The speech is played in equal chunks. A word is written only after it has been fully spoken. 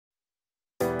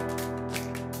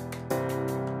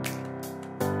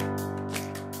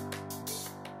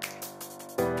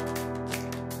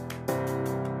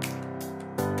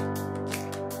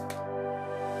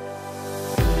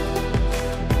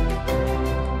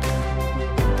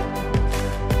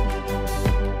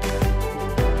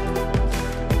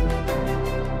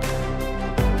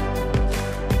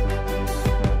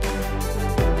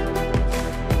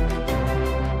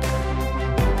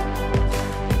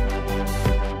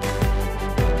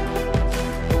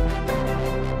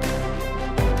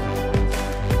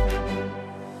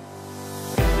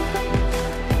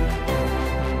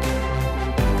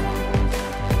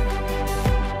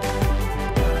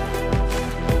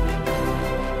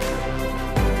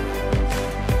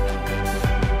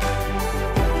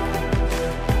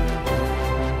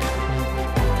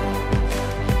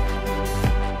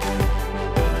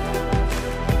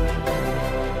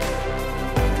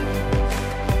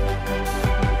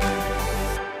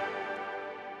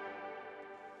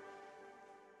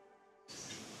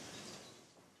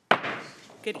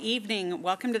Good evening.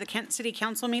 Welcome to the Kent City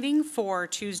Council meeting for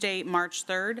Tuesday, March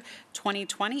 3rd,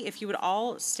 2020. If you would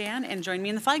all stand and join me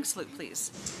in the flag salute,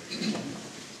 please.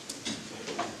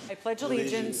 I pledge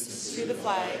allegiance to the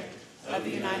flag of the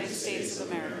United States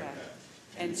of America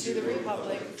and to the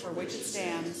republic for which it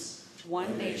stands,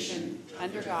 one nation,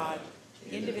 under God,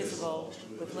 indivisible,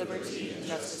 with liberty and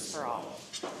justice for all.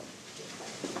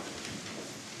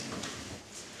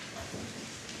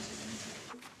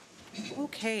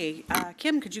 Okay,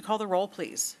 Kim, could you call the roll,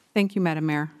 please? Thank you, Madam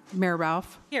Mayor. Mayor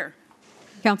Ralph. Here.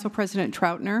 Council President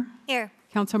Troutner. Here.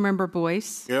 Councilmember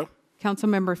Boyce. Here.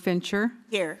 Councilmember Fincher.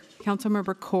 Here.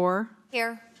 Councilmember Kaur.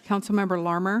 Here. Councilmember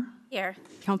Larmer. Here.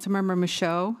 Councilmember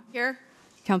Michaud. Here.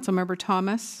 Councilmember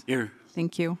Thomas. Here.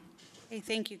 Thank you. Okay,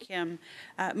 thank you, Kim.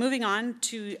 Moving on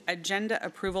to agenda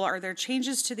approval. Are there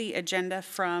changes to the agenda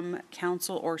from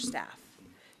council or staff?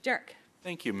 Derek.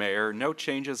 Thank you, Mayor. No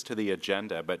changes to the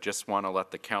agenda, but just want to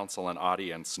let the council and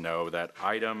audience know that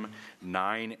item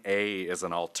 9A is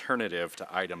an alternative to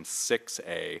item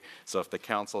 6A. So if the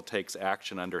council takes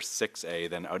action under 6A,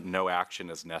 then no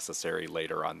action is necessary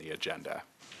later on the agenda.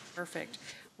 Perfect.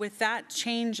 With that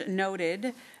change noted,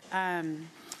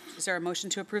 is there a motion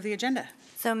to approve the agenda?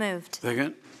 So moved.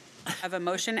 Second. I have a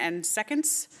motion and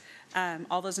seconds.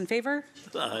 All those in favor?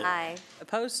 Aye.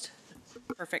 Opposed?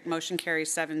 Perfect. Motion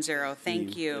carries 7-0.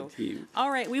 Thank you. Thank you.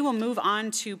 All right, we will move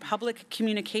on to public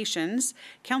communications.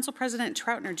 Council President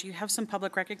Troutner, do you have some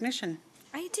public recognition?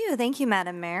 I do. Thank you,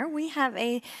 Madam Mayor. We have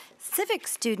a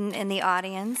civics student in the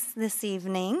audience this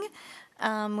evening.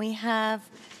 We have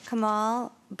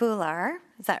Kamal Bular.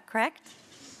 Is that correct?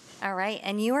 All right.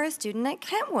 And you are a student at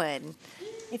Kentwood.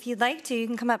 If you'd like to, you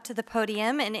can come up to the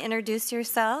podium and introduce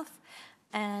yourself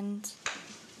and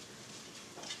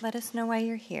let us know why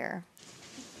you're here.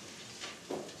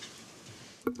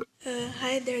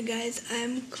 Hi there, guys.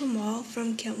 I'm Kamal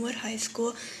from Kentwood High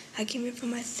School. I came here for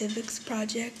my civics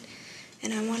project,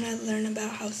 and I want to learn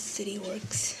about how city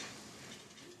works.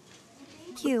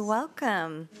 Thank you.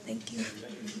 Welcome. Thank you.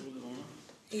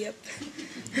 Yep.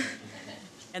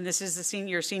 And this is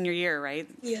your senior year, right?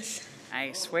 Yes.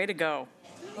 Nice. Way to go.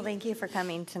 Well, thank you for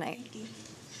coming tonight.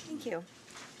 Thank you.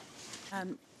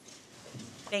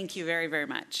 Thank you very, very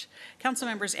much. Council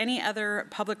members, any other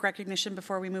public recognition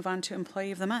before we move on to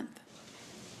Employee of the Month?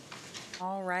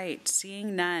 All right,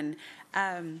 seeing none.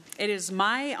 It is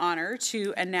my honor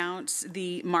to announce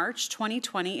the March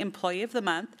 2020 Employee of the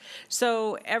Month.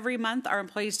 So every month our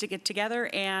employees get together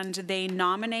and they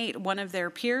nominate one of their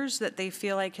peers that they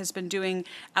feel like has been doing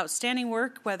outstanding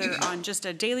work, whether on just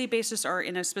a daily basis or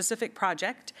in a specific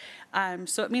project.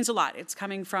 So it means a lot. It's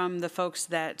coming from the folks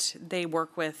that they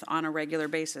work with on a regular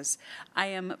basis. I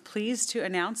am pleased to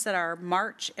announce that our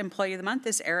March Employee of the Month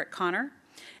is Eric Connor.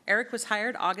 Eric was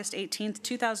hired August 18th,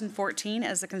 2014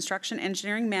 as the Construction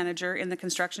Engineering Manager in the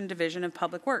Construction Division of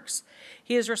Public Works.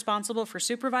 He is responsible for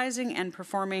supervising and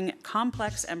performing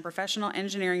complex and professional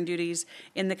engineering duties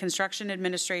in the construction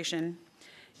administration.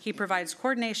 He provides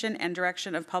coordination and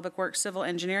direction of Public Works civil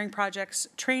engineering projects,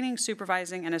 training,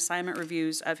 supervising, and assignment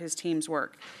reviews of his team's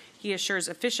work. He assures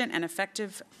efficient and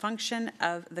effective function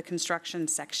of the construction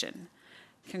section.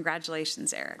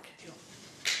 Congratulations, Eric.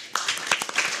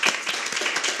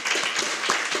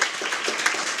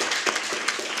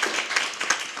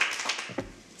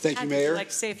 Thank you, Mayor. Would you like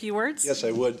to say a few words? Yes, I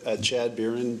would. Chad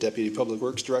Bieran, Deputy Public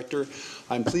Works Director.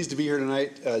 I'm pleased to be here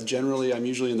tonight. Generally, I'm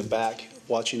usually in the back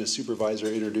watching a supervisor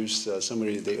introduce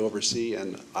somebody they oversee,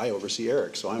 and I oversee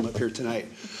Eric, so I'm up here tonight.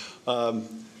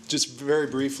 Just very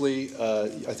briefly,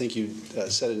 I think you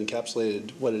said it encapsulated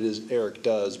what it is Eric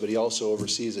does, but he also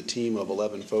oversees a team of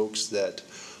 11 folks that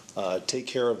take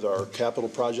care of our capital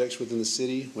projects within the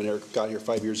city. When Eric got here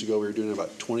 5 years ago, we were doing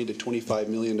about $20 to $25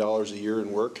 million a year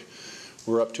in work.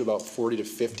 We're up to about $40 to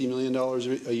 $50 million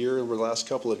a year over the last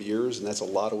couple of years, and that's a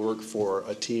lot of work for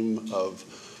a team of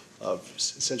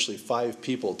essentially 5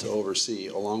 people to oversee,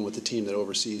 along with the team that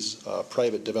oversees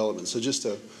private development. So just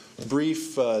a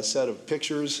brief set of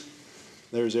pictures.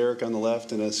 There's Eric on the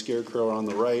left and a scarecrow on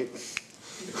the right.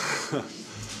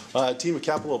 A team of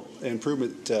capital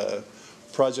improvement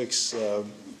projects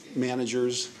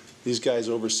managers. These guys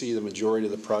oversee the majority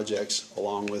of the projects,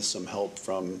 along with some help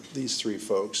from these 3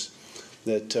 folks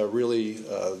that really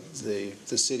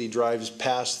the city drives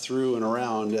past, through, and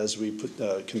around as we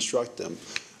construct them.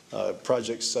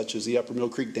 Projects such as the Upper Mill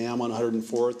Creek Dam on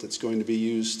 104th that's going to be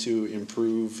used to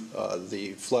improve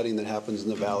the flooding that happens in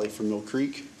the valley from Mill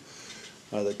Creek.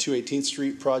 The 218th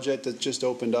Street project that just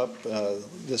opened up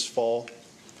this fall.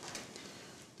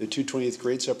 The 220th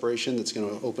grade separation that's going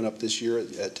to open up this year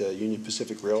at Union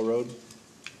Pacific Railroad.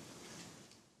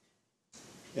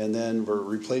 And then we're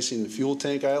replacing the fuel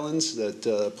tank islands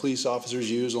that police officers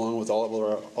use along with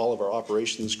all of our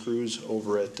operations crews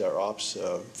over at our ops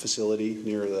facility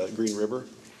near the Green River.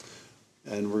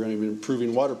 And we're going to be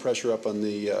improving water pressure up on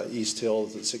the East Hill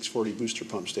at the 640 booster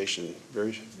pump station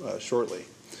very shortly.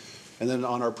 And then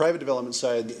on our private development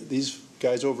side, these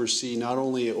guys oversee not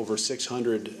only over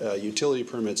 600 utility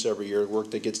permits every year,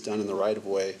 work that gets done in the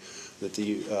right-of-way, that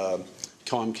the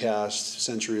Comcast,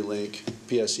 CenturyLink,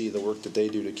 PSE, the work that they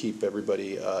do to keep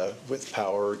everybody with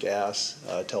power, gas,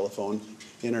 telephone,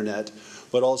 internet,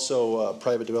 but also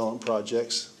private development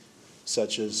projects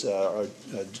such as our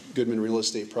Goodman Real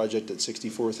Estate project at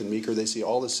 64th and Meeker. They see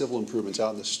all the civil improvements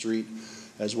out in the street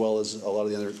as well as a lot of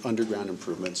the other underground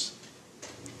improvements.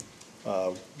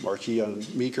 Marquee on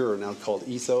Meeker are now called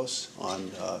Ethos out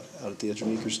at the edge of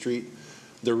Meeker Street.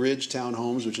 The Ridge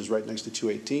Townhomes, which is right next to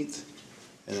 218th.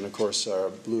 And then, of course, our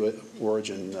Blue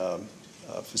Origin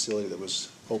facility that was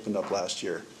opened up last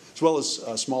year, as well as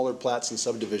smaller plats and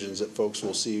subdivisions that folks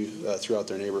will see throughout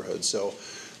their neighborhood. So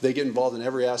they get involved in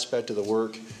every aspect of the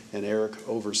work, and Eric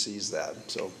oversees that.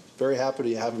 So very happy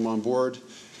to have him on board.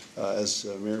 As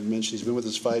Mayor mentioned, he's been with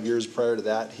us 5 years. Prior to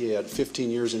that, he had 15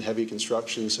 years in heavy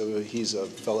construction, so he's a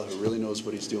fellow who really knows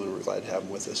what he's doing, and we're glad to have him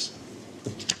with us.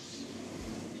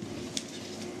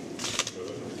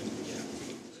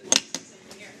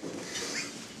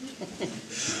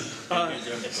 What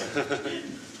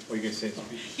are you going to say?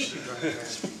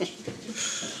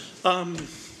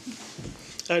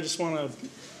 I just want to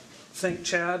thank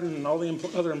Chad and all the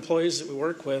other employees that we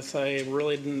work with. I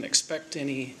really didn't expect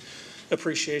any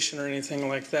appreciation or anything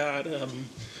like that.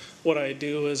 What I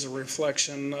do is a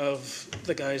reflection of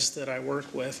the guys that I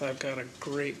work with. I've got a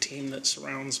great team that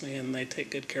surrounds me, and they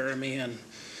take good care of me, and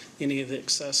any of the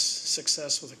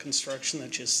success with the construction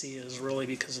that you see is really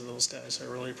because of those guys. I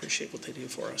really appreciate what they do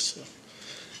for us. So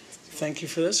thank you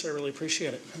for this. I really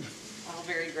appreciate it. All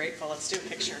very grateful. Let's do a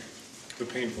picture. The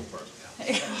painful part.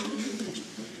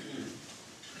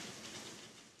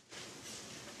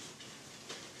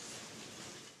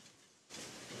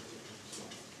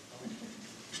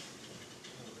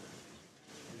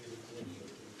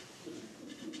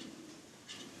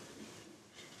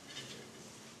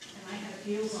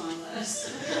 Heels on this.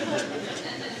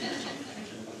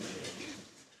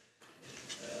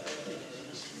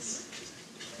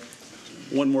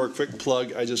 One more quick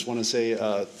plug. I just want to say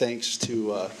thanks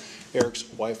to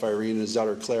Eric's wife Irene and his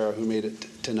daughter Clara, who made it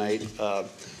tonight.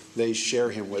 They share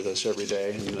him with us every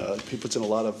day, and he puts in a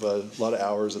lot of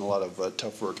hours and a lot of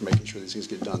tough work making sure these things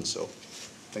get done. So,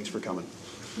 thanks for coming.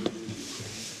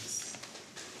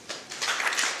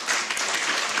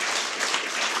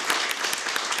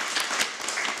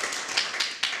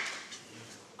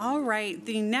 All right,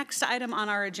 the next item on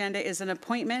our agenda is an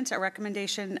appointment, a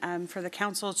recommendation for the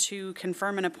council to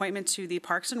confirm an appointment to the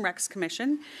Parks and Recs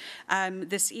Commission.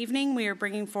 This evening, we are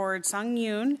bringing forward Sung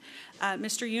Yoon.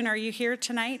 Mr. Yoon, are you here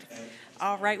tonight?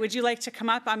 All right, would you like to come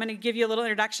up? I'm going to give you a little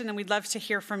introduction, and we'd love to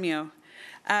hear from you.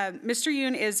 Mr.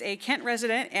 Yoon is a Kent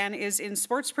resident and is in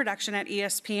sports production at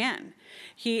ESPN.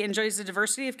 He enjoys the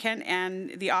diversity of Kent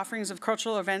and the offerings of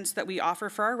cultural events that we offer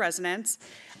for our residents.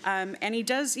 And he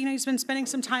does, he's been spending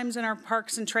some time in our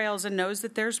parks and trails and knows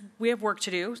that we have work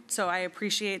to do. So I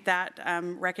appreciate that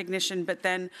recognition, but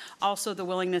then also the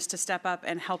willingness to step up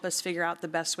and help us figure out the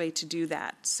best way to do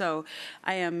that. So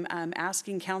I am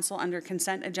asking council under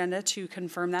consent agenda to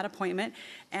confirm that appointment.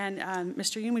 And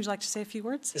Mr. Yoon, would you like to say a few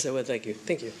words? Yes, I would. Thank you.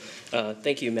 Thank you.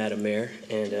 Thank you, Madam Mayor,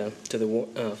 and for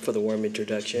the warm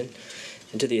introduction,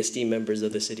 and to the esteemed members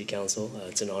of the City Council.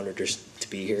 It's an honor to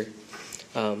be here.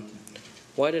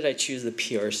 Why did I choose the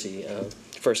PRC?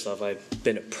 First off, I've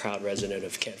been a proud resident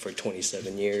of Kent for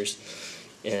 27 years,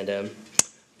 and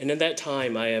in that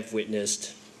time, I have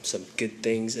witnessed some good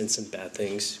things and some bad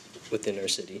things within our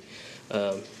city.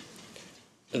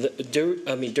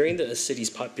 During the city's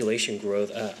population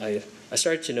growth, I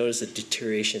started to notice the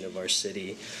deterioration of our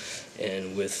city,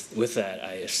 and with that,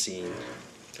 I have seen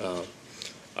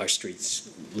our streets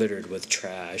littered with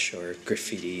trash or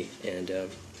graffiti, and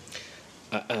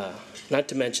not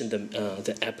to mention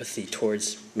the apathy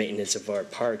towards maintenance of our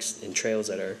parks and trails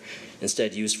that are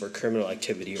instead used for criminal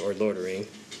activity or loitering.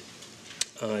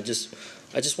 I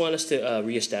just want us to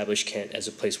reestablish Kent as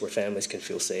a place where families can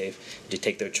feel safe, to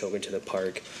take their children to the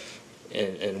park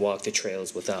and walk the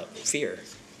trails without fear.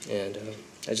 And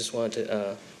I just want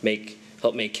to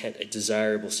help make Kent a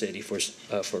desirable city for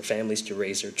families to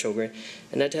raise their children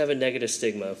and not to have a negative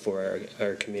stigma for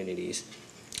our communities.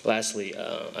 Lastly,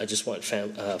 I just want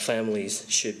families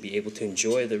should be able to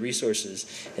enjoy the resources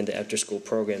and the after-school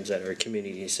programs that our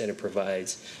community center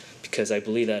provides because I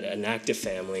believe that an active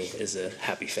family is a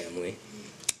happy family.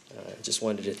 Just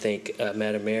wanted to thank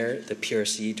Madam Mayor, the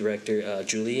PRC Director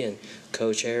Julie, and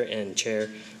Co-Chair and Chair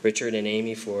Richard and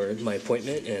Amy for my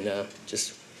appointment, and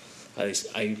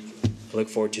I look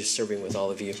forward to serving with all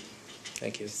of you.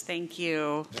 Thank you. Thank you.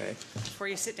 All right. Before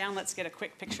you sit down, let's get a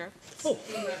quick picture. Oh.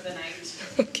 Of the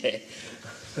night. Okay.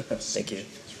 Thank you.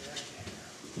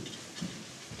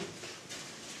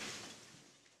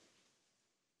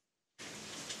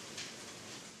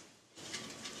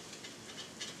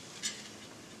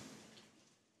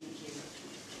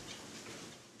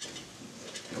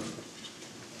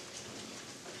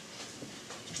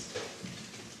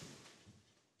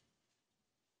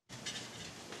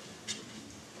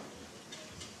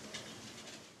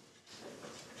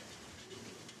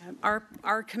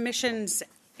 Our commissions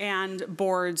and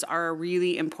boards are a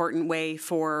really important way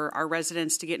for our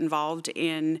residents to get involved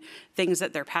in things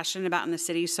that they're passionate about in the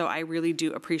city. So I really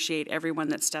do appreciate everyone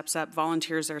that steps up,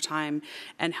 volunteers their time,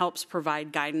 and helps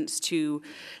provide guidance to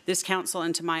this council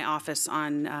and to my office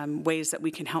on ways that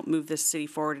we can help move this city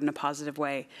forward in a positive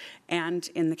way. And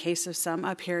in the case of some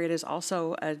up here, it is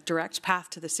also a direct path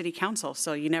to the city council.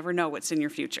 So you never know what's in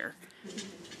your future.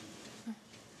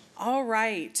 All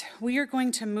right, we are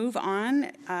going to move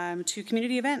on to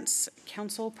community events.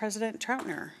 Council President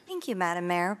Troutner. Thank you, Madam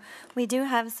Mayor. We do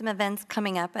have some events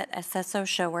coming up at Acesso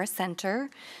Showwear Center.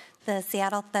 The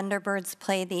Seattle Thunderbirds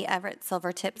play the Everett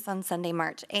Silvertips on Sunday,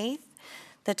 March 8th.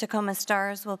 The Tacoma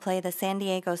Stars will play the San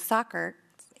Diego Sockers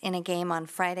in a game on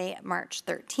Friday, March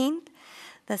 13th.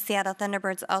 The Seattle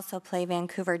Thunderbirds also play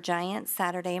Vancouver Giants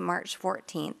Saturday, March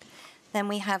 14th. Then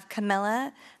we have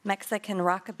Camilla Mexican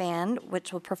Rock Band,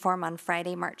 which will perform on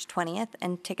Friday, March 20th,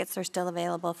 and tickets are still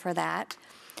available for that.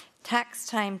 Tax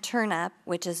Time Turn Up,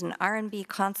 which is an R&B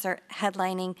concert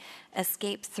headlining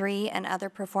Escape 3 and other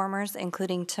performers,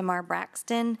 including Tamar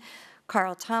Braxton,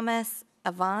 Carl Thomas,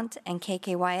 Avant, and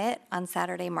KK Wyatt on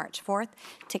Saturday, March 4th.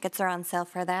 Tickets are on sale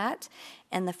for that.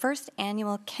 And the first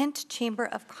annual Kent Chamber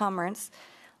of Commerce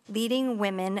Leading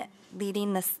Women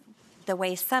Leading the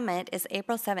Way Summit is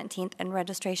April 17th, and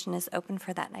registration is open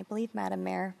for that. And I believe Madam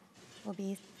Mayor will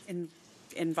be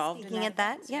involved in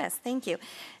that. Yes, thank you.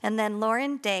 And then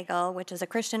Lauren Daigle, which is a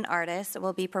Christian artist,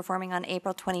 will be performing on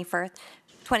April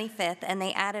 25th, and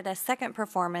they added a second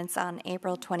performance on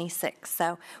April 26th.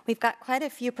 So we've got quite a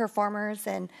few performers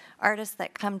and artists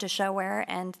that come to Showwear,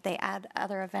 and they add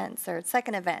other events or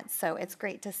second events. So it's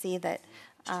great to see that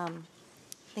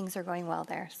things are going well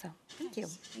there. So thank you.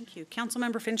 Thank you.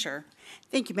 Councilmember Fincher.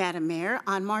 Thank you, Madam Mayor.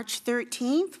 On March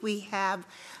 13th, we have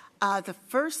the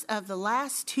first of the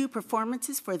last two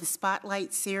performances for the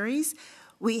Spotlight series.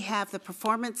 We have the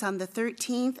performance on the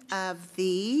 13th of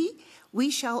the We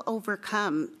Shall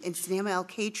Overcome. It's an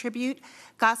MLK tribute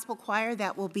gospel choir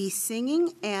that will be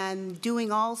singing and doing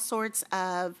all sorts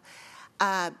of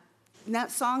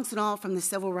songs and all from the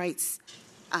civil rights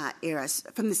era,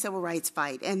 from the civil rights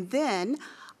fight. And then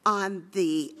on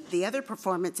the other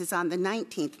performance is on the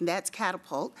 19th, and that's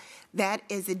Catapult. That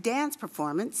is a dance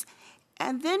performance.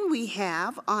 And then we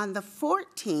have on the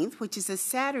 14th, which is a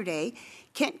Saturday,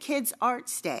 Kent Kids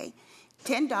Arts Day.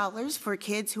 $10 for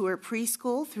kids who are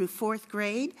preschool through 4th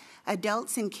grade.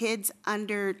 Adults and kids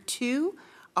under 2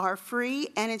 are free,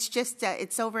 and it's just,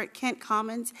 it's over at Kent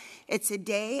Commons. It's a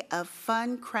day of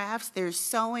fun crafts. There's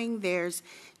sewing, there's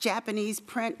Japanese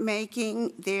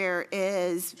printmaking, there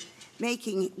is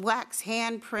making wax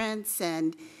handprints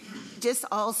and just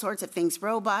all sorts of things,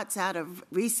 robots out of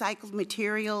recycled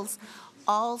materials,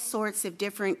 all sorts of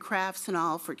different crafts and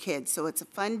all for kids. So it's a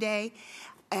fun day,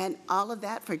 and all of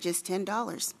that for just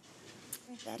 $10.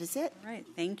 That is it. All right,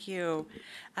 thank you.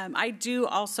 I do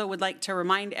also would like to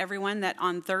remind everyone that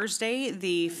on Thursday,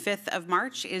 the 5th of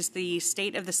March, is the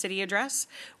State of the City Address.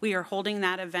 We are holding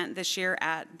that event this year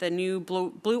at the new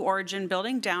Blue Origin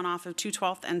building down off of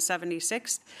 212th and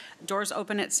 76th. Doors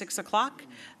open at 6 o'clock.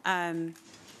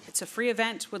 It's a free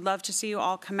event. Would love to see you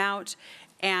all come out.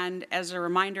 And as a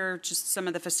reminder, just some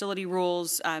of the facility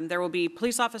rules, there will be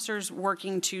police officers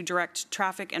working to direct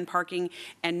traffic and parking,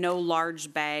 and no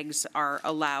large bags are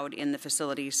allowed in the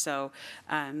facility, so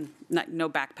no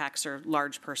backpacks or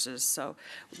large purses. So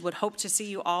would hope to see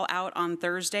you all out on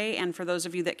Thursday, and for those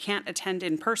of you that can't attend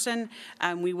in person,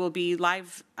 we will be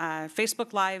live,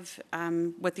 Facebook Live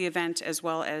with the event, as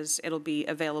well as it'll be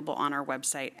available on our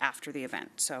website after the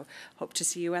event. So hope to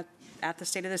see you at the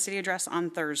State of the City Address on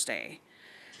Thursday.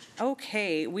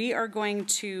 Okay, we are going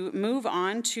to move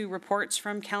on to reports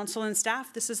from council and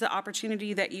staff. This is the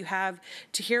opportunity that you have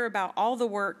to hear about all the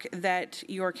work that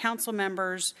your council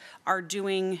members are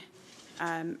doing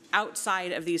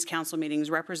outside of these council meetings,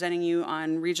 representing you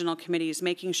on regional committees,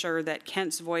 making sure that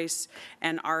Kent's voice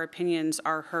and our opinions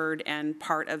are heard and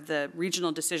part of the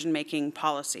regional decision-making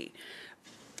policy.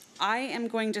 I am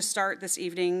going to start this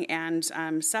evening, and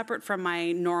separate from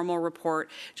my normal report,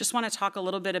 just want to talk a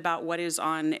little bit about what is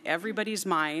on everybody's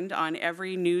mind, on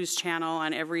every news channel,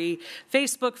 on every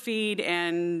Facebook feed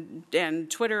and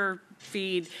Twitter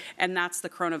feed, and that's the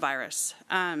coronavirus.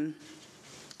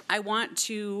 I want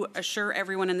to assure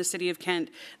everyone in the city of Kent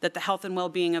that the health and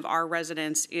well-being of our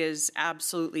residents is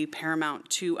absolutely paramount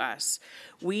to us.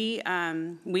 We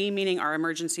meaning our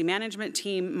emergency management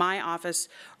team, my office,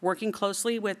 working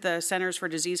closely with the Centers for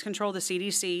Disease Control, the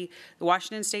CDC, the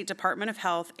Washington State Department of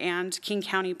Health, and King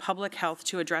County Public Health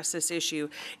to address this issue.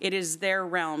 It is their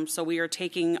realm, so we are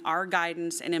taking our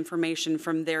guidance and information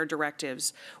from their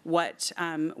directives. What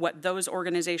those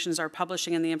organizations are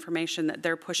publishing and the information that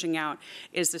they're pushing out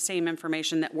is the same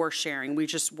information that we're sharing. We're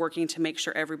just working to make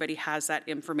sure everybody has that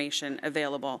information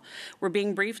available. We're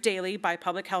being briefed daily by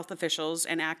public health officials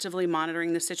and actively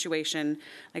monitoring the situation.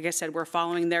 Like I said, we're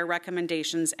following their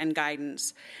recommendations and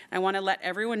guidance. I want to let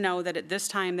everyone know that at this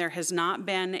time there has not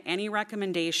been any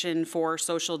recommendation for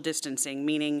social distancing,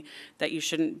 meaning that you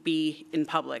shouldn't be in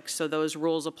public. So those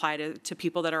rules apply to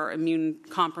people that are immune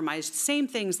compromised. Same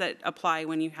things that apply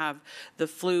when you have the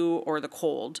flu or the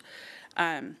cold.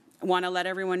 Want to let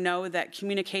everyone know that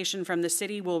communication from the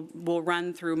city will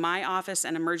run through my office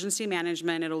and emergency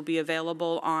management. It'll be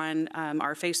available on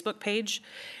our Facebook page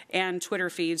and Twitter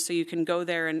feeds, so you can go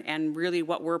there and really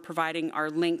what we're providing are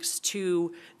links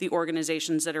to the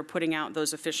organizations that are putting out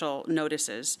those official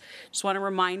notices. Just want to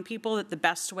remind people that the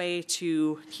best way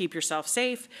to keep yourself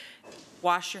safe,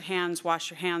 wash your hands, wash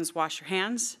your hands, wash your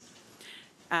hands.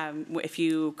 If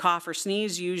you cough or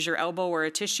sneeze, use your elbow or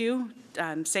a tissue.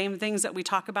 Same things that we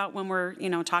talk about when we're,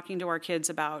 talking to our kids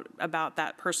about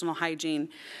that personal hygiene.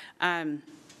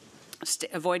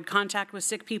 Avoid contact with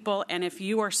sick people, and if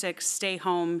you are sick, stay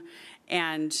home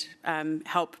and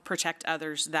help protect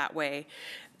others that way.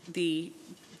 The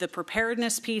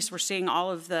preparedness piece, we're seeing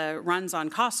all of the runs on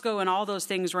Costco and all those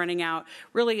things running out.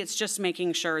 Really, it's just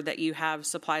making sure that you have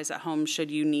supplies at home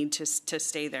should you need to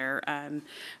stay there.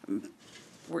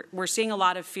 We're seeing a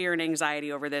lot of fear and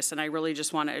anxiety over this, and I really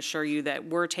just want to assure you that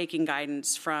we're taking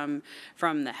guidance from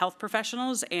the health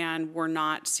professionals, and we're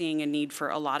not seeing a need for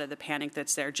a lot of the panic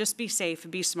that's there. Just be safe,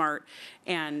 be smart,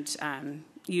 and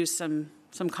use some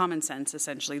common sense,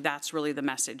 essentially. That's really the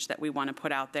message that we want to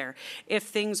put out there. If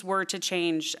things were to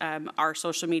change, our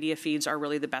social media feeds are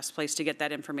really the best place to get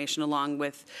that information along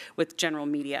with general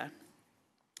media.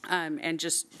 And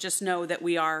just know that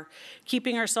we are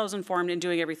keeping ourselves informed and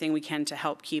doing everything we can to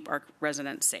help keep our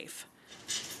residents safe.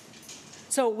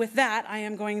 So with that, I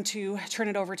am going to turn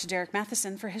it over to Derek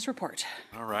Matheson for his report.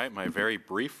 All right, my very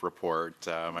brief report.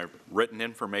 My written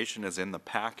information is in the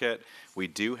packet. We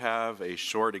do have a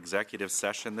short executive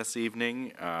session this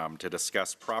evening to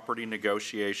discuss property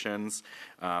negotiations.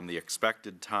 The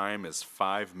expected time is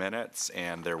 5 minutes,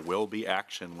 and there will be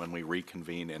action when we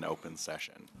reconvene in open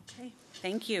session. Okay.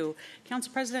 Thank you.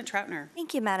 Council President Troutner.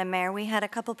 Thank you, Madam Mayor. We had a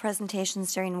couple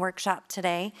presentations during workshop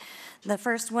today. The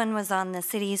first one was on the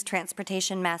city's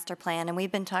transportation master plan, and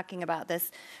we've been talking about this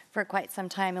for quite some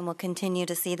time, and we'll continue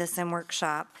to see this in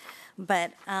workshop.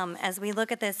 But as we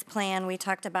look at this plan, we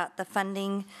talked about the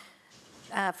funding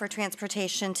for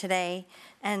transportation today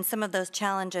and some of those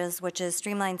challenges, which is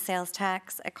streamlined sales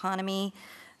tax, economy,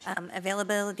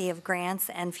 availability of grants,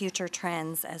 and future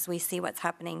trends as we see what's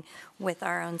happening with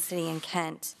our own city in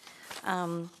Kent.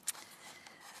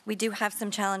 We do have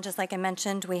some challenges, like I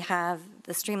mentioned. We have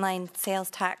the streamlined sales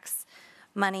tax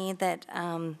money that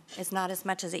is not as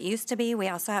much as it used to be. We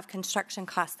also have construction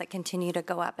costs that continue to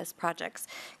go up as projects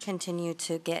continue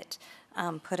to get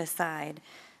put aside.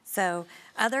 So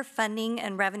other funding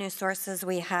and revenue sources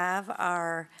we have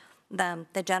are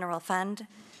the general fund.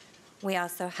 We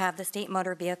also have the state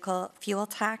motor vehicle fuel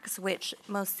tax, which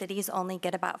most cities only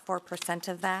get about 4%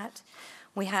 of that.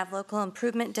 We have local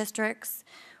improvement districts.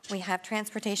 We have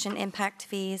transportation impact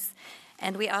fees.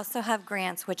 And we also have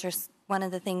grants, which are one of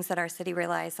the things that our city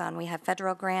relies on. We have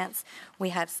federal grants. We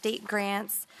have state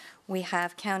grants. We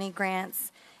have county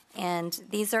grants. And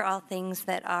these are all things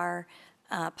that our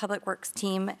Public Works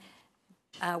team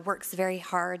works very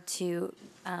hard to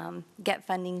get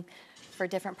funding for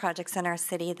different projects in our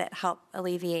city that help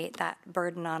alleviate that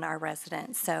burden on our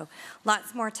residents. So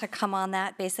lots more to come on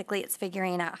that. Basically, it's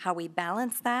figuring out how we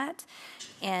balance that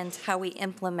and how we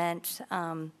implement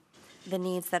the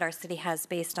needs that our city has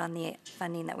based on the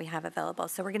funding that we have available.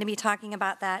 So we're going to be talking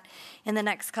about that in the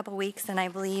next couple weeks, and I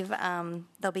believe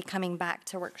they'll be coming back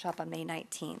to workshop on May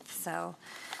 19th. So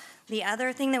the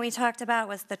other thing that we talked about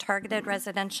was the Targeted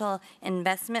Residential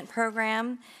Investment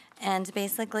Program, and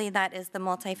basically that is the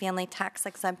multifamily tax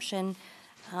exemption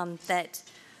that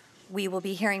we will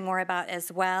be hearing more about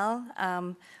as well.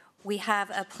 We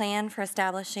have a plan for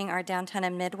establishing our downtown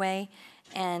and midway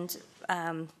and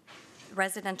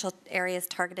residential areas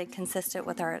targeted consistent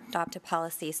with our adopted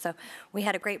policy. So we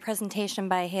had a great presentation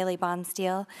by Haley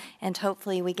Bonsteel, and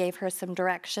hopefully we gave her some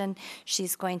direction.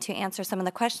 She's going to answer some of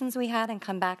the questions we had and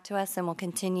come back to us, and we'll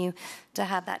continue to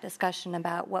have that discussion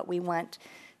about what we want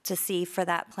to see for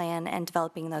that plan and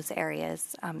developing those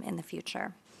areas in the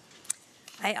future.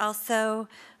 I also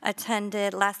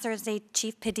attended, last Thursday,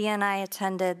 Chief Padilla and I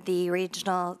attended the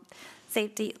Regional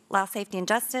Law, Safety, and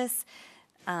Justice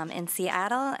in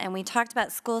Seattle, and we talked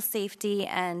about school safety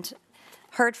and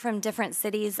heard from different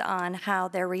cities on how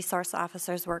their resource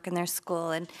officers work in their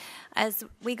school. And as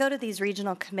we go to these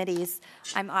regional committees,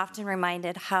 I'm often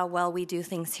reminded how well we do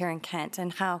things here in Kent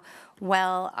and how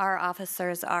well our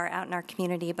officers are out in our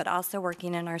community, but also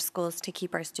working in our schools to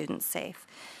keep our students safe.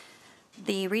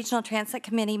 The Regional Transit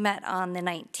Committee met on the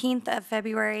 19th of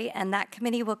February, and that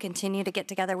committee will continue to get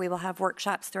together. We will have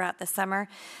workshops throughout the summer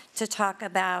to talk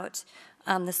about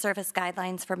the service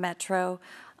guidelines for Metro.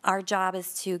 Our job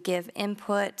is to give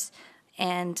input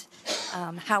and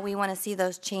how we want to see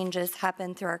those changes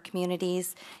happen through our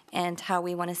communities and how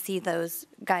we want to see those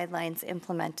guidelines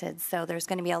implemented. So there's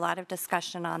going to be a lot of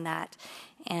discussion on that,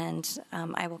 and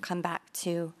I will come back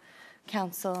to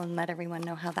council and let everyone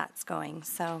know how that's going.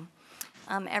 So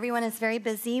everyone is very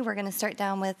busy. We're going to start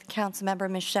down with Councilmember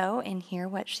Michaud and hear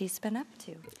what she's been up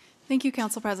to. Thank you,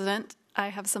 Council President. I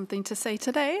have something to say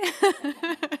today.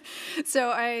 So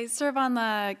I serve on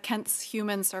the Kent's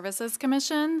Human Services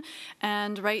Commission,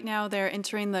 and right now they're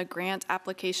entering the grant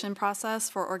application process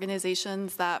for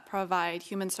organizations that provide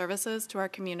human services to our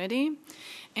community.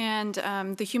 And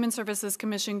the Human Services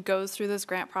Commission goes through this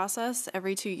grant process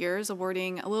every 2 years,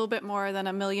 awarding a little bit more than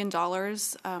 $1 million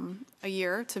a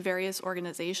year to various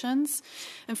organizations.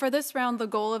 And for this round, the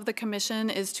goal of the commission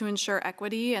is to ensure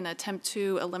equity and attempt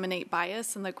to eliminate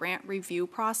bias in the grant review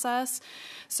process.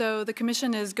 So the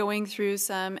commission is going through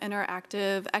some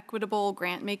interactive, equitable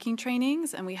grant-making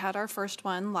trainings, and we had our first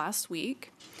one last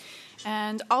week.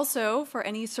 And also, for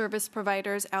any service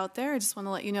providers out there, I just want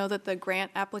to let you know that the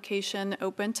grant application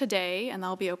opened today, and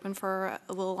that'll be open for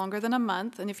a little longer than a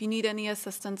month. And if you need any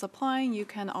assistance applying, you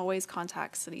can always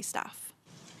contact city staff.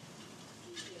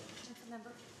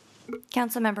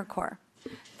 Councilmember Kaur.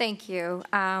 Thank you.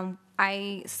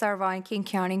 I serve on King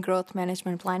County Growth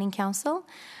Management Planning Council.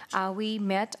 We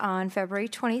met on February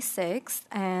 26th,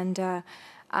 and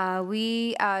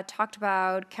we talked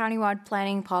about countywide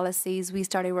planning policies. We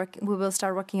will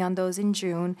start working on those in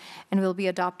June, and will be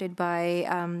adopted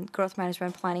by Growth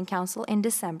Management Planning Council in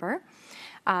December.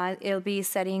 It'll be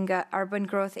setting urban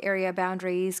growth area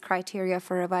boundaries, criteria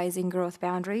for revising growth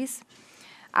boundaries.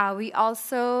 We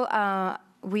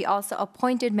also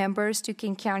appointed members to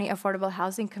King County Affordable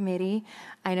Housing Committee.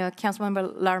 I know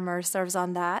Councilmember Larmer serves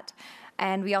on that.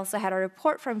 And we also had a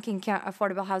report from King County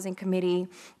Affordable Housing Committee.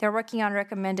 They're working on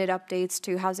recommended updates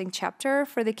to housing chapter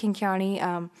for the King County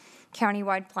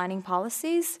countywide planning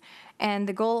policies, and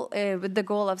the goal with the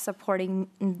goal of supporting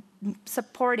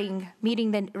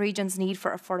meeting the region's need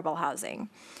for affordable housing.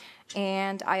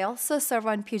 And I also serve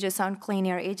on Puget Sound Clean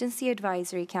Air Agency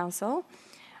Advisory Council.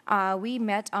 We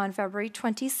met on February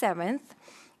 27th,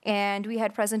 and we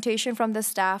had presentation from the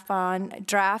staff on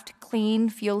draft clean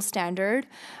fuel standard.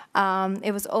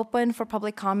 It was open for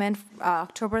public comment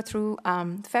October through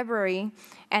February,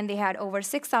 and they had over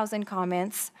 6,000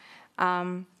 comments,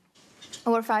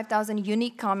 over 5,000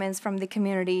 unique comments from the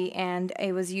community, and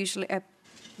it was usually a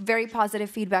very positive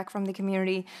feedback from the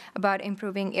community about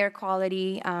improving air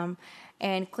quality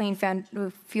and clean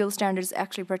fuel standards,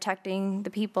 actually protecting the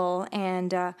people.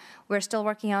 And we're still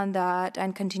working on that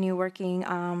and continue working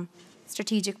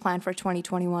strategic plan for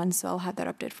 2021. So I'll have that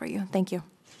update for you. Thank you.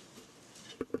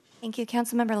 Thank you.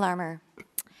 Councilmember Larmer.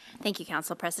 Thank you,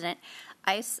 Council President.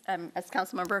 As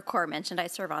Councilmember Kaur mentioned, I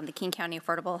serve on the King County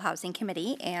Affordable Housing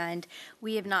Committee, and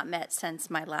we have not met since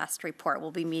my last report.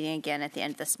 We'll be meeting again at the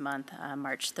end of this month,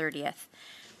 March 30th.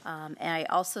 And I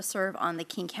also serve on the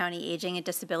King County Aging and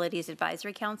Disabilities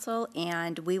Advisory Council,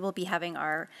 and we will be having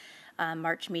our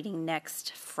March meeting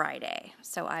next Friday.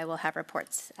 So I will have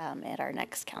reports at our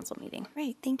next council meeting.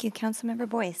 Great. Thank you. Councilmember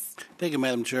Boyce. Thank you,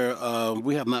 Madam Chair.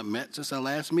 We have not met since our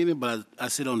last meeting, but I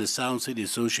sit on the Sound City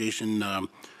Association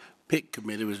PIC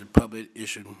committee, which is the Public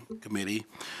Issue Committee.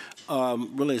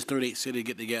 Really, it's 38 cities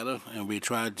get together, and we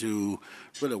try to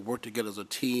really work together as a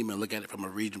team and look at it from a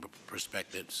regional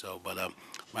perspective. So, but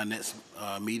my next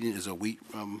meeting is a week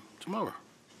from tomorrow.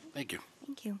 Thank you.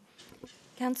 Thank you.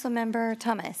 Councilmember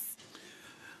Thomas.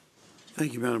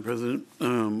 Thank you, Madam President.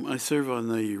 I serve on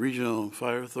the Regional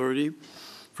Fire Authority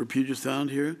for Puget Sound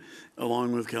here,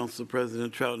 along with Council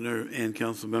President Troutner and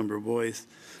Councilmember Boyce.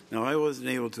 Now, I wasn't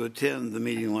able to attend the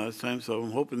meeting last time, so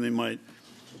I'm hoping they might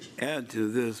add to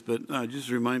this, but just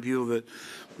to remind people that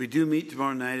we do meet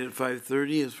tomorrow night at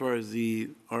 5:30 as far as the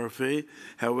RFA.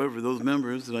 However, those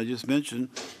members that I just mentioned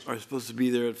are supposed to be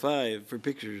there at 5 for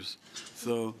pictures.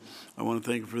 So I want to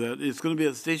thank them for that. It's going to be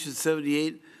at Station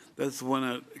 78. That's the one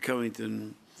at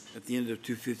Covington at the end of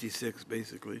 256,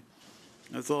 basically.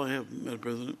 That's all I have, Madam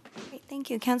President. Great, thank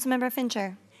you. Councilmember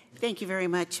Fincher. Thank you very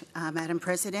much, Madam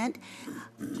President.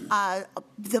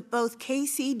 Both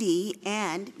KCD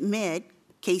and MID,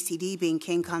 KCD being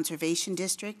King Conservation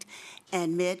District,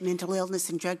 and MID, Mental Illness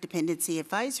and Drug Dependency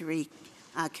Advisory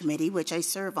Committee, which I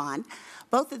serve on,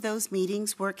 both of those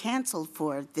meetings were canceled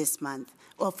for this month,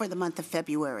 well, for the month of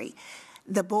February.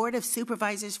 The Board of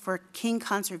Supervisors for King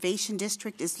Conservation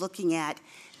District is looking at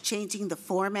changing the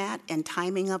format and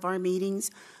timing of our meetings,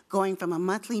 going from a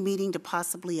monthly meeting to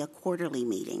possibly a quarterly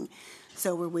meeting.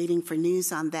 So we're waiting for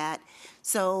news on that.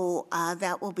 So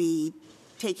that will be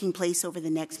taking place over the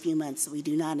next few months. So we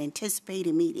do not anticipate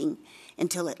a meeting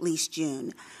until at least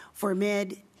June. For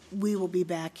MID, we will be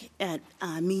back at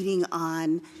a meeting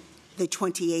on the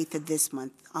 28th of this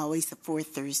month, always the fourth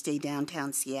Thursday,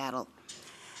 downtown Seattle.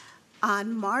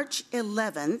 On March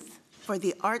 11th, for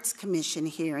the Arts Commission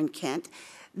here in Kent,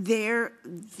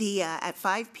 at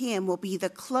 5 p.m. will be the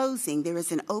closing. There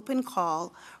is an open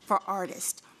call for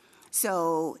artists.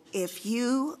 So if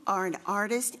you are an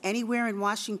artist anywhere in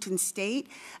Washington State,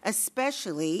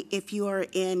 especially if you are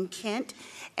in Kent,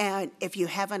 and if you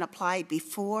haven't applied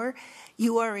before,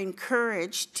 you are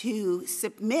encouraged to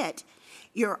submit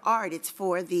your art. It's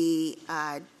for the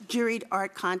juried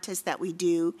art contest that we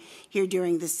do here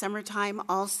during the summertime.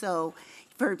 Also,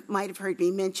 you might have heard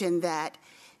me mention that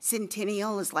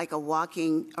Centennial is like a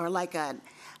walking, or like an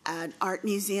art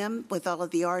museum with all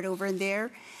of the art over in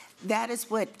there. That is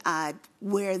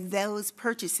where those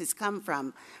purchases come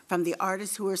from the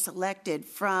artists who are selected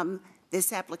from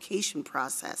this application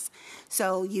process.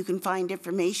 So you can find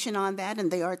information on that in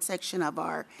the art section of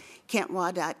our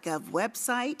kentwa.gov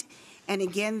website. And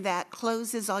again, that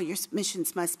closes. All your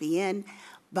submissions must be in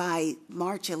by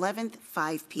March 11th,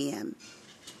 5 p.m.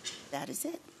 That is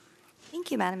it. Thank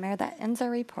you, Madam Mayor. That ends our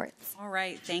reports. All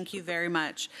right, thank you very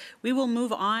much. We will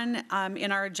move on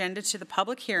in our agenda to the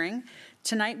public hearing.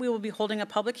 Tonight we will be holding a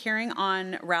public hearing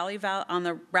on the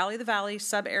Raleigh the Valley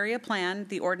sub-area plan,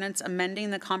 the ordinance amending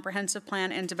the comprehensive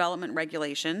plan and development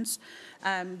regulations.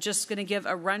 Just going to give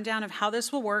a rundown of how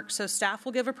this will work. So staff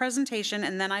will give a presentation,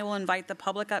 and then I will invite the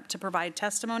public up to provide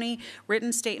testimony,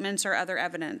 written statements, or other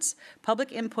evidence.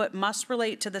 Public input must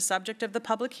relate to the subject of the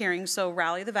public hearing, so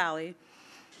Raleigh the Valley.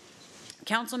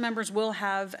 Council members will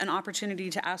have an opportunity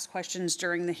to ask questions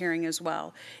during the hearing as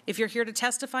well. If you're here to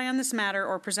testify on this matter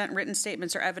or present written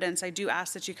statements or evidence, I do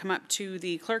ask that you come up to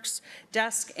the clerk's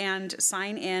desk and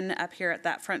sign in up here at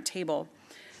that front table.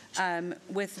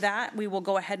 With that, we will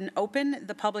go ahead and open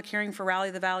the public hearing for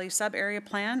Raleigh the Valley sub-area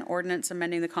plan, ordinance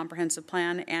amending the comprehensive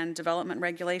plan and development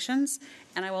regulations.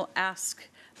 And I will ask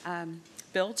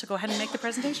Bill to go ahead and make the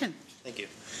presentation. Thank you.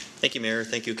 Thank you, Mayor.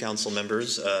 Thank you, council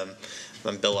members.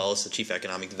 I'm Bill Ellis, the Chief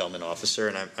Economic Development Officer,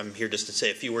 and I'm here just to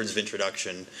say a few words of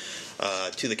introduction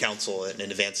to the council in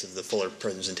advance of the fuller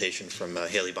presentation from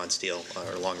Haley Bonsteel,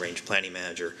 our long-range planning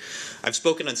manager. I've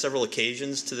spoken on several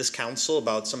occasions to this council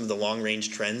about some of the long-range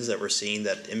trends that we're seeing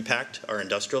that impact our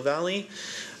industrial valley,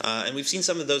 and we've seen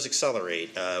some of those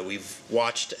accelerate. We've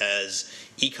watched as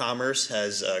e-commerce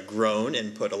has grown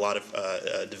and put a lot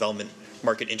of development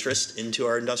market interest into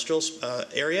our industrial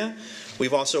area.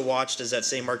 We've also watched as that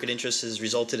same market interest has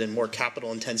resulted in more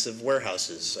capital-intensive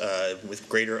warehouses with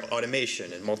greater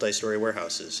automation and multi-story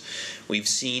warehouses. We've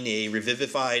seen a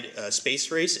revivified space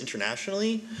race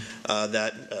internationally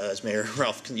that, as Mayor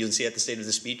Ralph, you can see at the State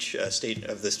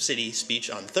of the City speech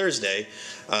on Thursday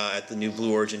at the new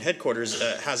Blue Origin headquarters,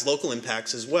 has local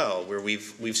impacts as well, where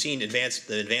we've seen the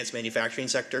advanced manufacturing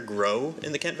sector grow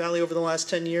in the Kent Valley over the last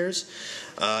 10 years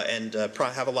and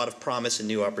have a lot of promise and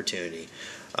new opportunity.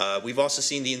 We've also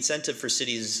seen the incentive for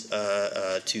cities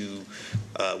to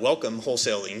welcome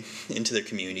wholesaling into their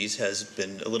communities has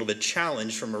been a little bit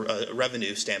challenged from a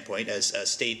revenue standpoint as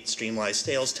state streamlined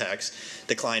sales tax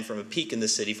declined from a peak in the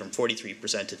city from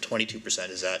 43% to 22%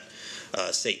 as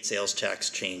that state sales tax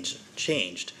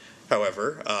changed.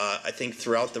 However, I think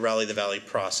throughout the Rally the Valley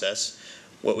process,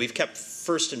 what we've kept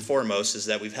first and foremost is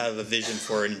that we have a vision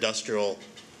for an industrial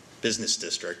business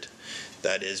district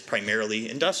that is primarily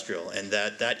industrial, and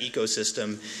that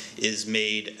ecosystem is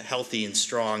made healthy and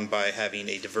strong by having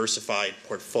a diversified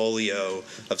portfolio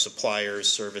of suppliers,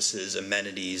 services,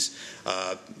 amenities,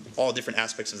 all different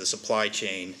aspects of the supply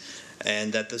chain,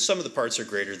 and that the sum of the parts are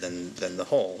greater than the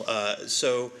whole.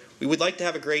 So we would like to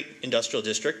have a great industrial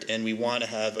district, and we want to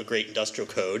have a great industrial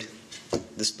code.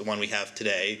 This, the one we have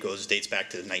today, dates back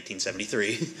to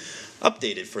 1973,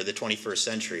 updated for the 21st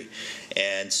century.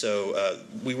 And so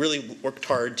we really worked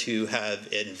hard to have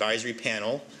an advisory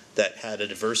panel that had a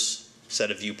diverse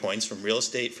set of viewpoints from real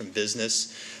estate, from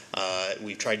business.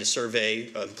 We tried to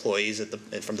survey employees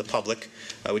from the public.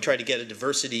 We tried to get a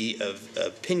diversity of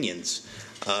opinions.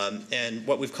 And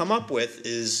what we've come up with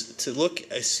is to look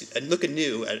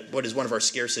anew at what is one of our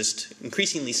scarcest,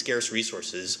 increasingly scarce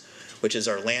resources, which is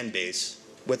our land base,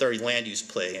 with our land use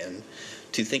play in,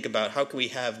 to think about how can we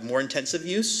have more intensive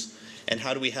use and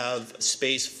how do we have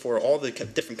space for all the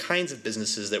different kinds of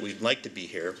businesses that we'd like to be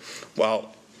here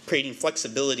while creating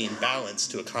flexibility and balance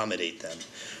to accommodate them.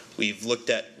 We've looked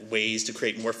at ways to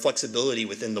create more flexibility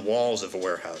within the walls of a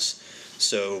warehouse.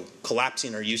 So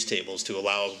collapsing our use tables to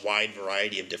allow a wide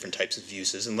variety of different types of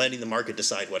uses and letting the market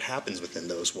decide what happens within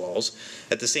those walls.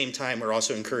 At the same time, we're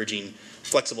also encouraging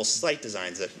flexible site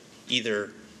designs that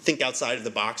either think outside of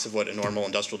the box of what a normal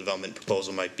industrial development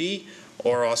proposal might be,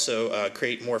 or also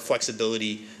create more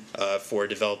flexibility for a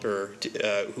developer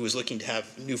who is looking to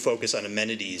have new focus on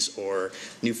amenities or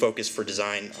new focus for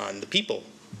design on the people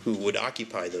who would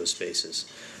occupy those spaces.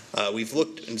 We've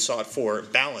looked and sought for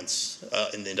balance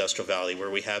in the Industrial Valley,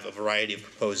 where we have a variety of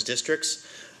proposed districts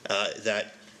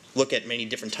that look at many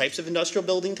different types of industrial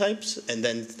building types and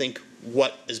then think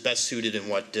what is best suited in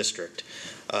what district.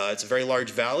 It's a very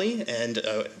large valley, and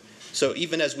so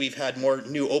even as we've had more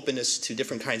new openness to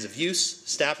different kinds of use,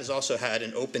 staff has also had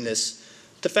an openness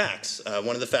to facts.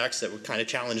 One of the facts that would kind of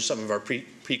challenge some of our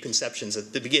preconceptions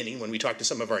at the beginning when we talked to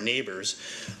some of our neighbors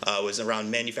was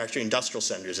around manufacturing industrial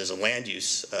centers as a land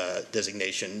use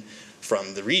designation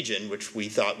from the region, which we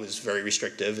thought was very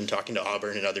restrictive. And talking to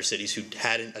Auburn and other cities who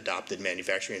hadn't adopted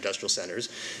manufacturing industrial centers,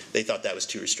 they thought that was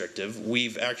too restrictive.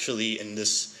 We've actually, in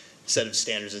this set of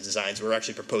standards and designs, we're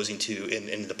actually proposing to,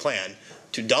 in the plan,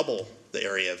 to double the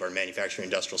area of our manufacturing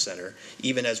industrial center,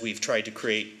 even as we've tried to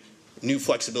create new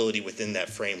flexibility within that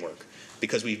framework,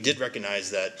 because we did recognize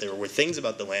that there were things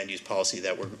about the land use policy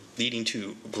that were leading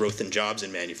to growth in jobs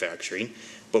in manufacturing,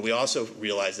 but we also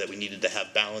realized that we needed to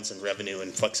have balance and revenue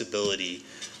and flexibility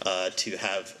to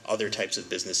have other types of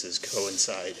businesses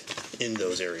coincide in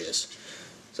those areas.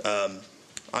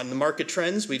 On the market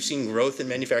trends, we've seen growth in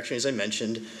manufacturing, as I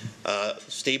mentioned,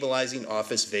 stabilizing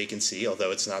office vacancy,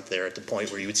 although it's not there at the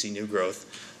point where you would see new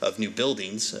growth of new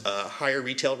buildings, higher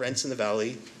retail rents in the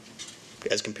valley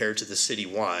as compared to the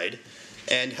city-wide,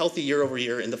 and healthy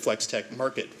year-over-year in the flex tech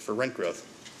market for rent growth.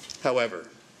 However,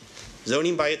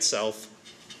 zoning by itself,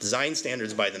 design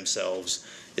standards by themselves,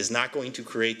 is not going to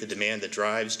create the demand that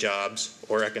drives jobs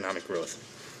or economic growth.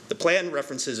 The plan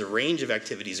references a range of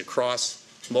activities across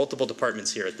multiple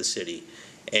departments here at the city,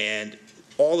 and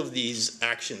all of these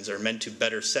actions are meant to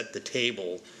better set the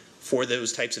table for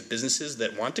those types of businesses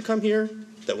that want to come here,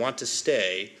 that want to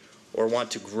stay, or want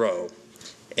to grow,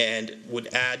 and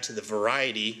would add to the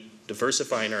variety,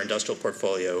 diversifying our industrial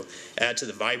portfolio, add to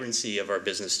the vibrancy of our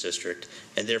business district,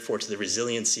 and therefore to the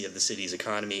resiliency of the city's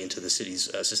economy and to the city's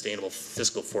sustainable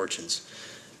fiscal fortunes.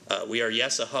 We are,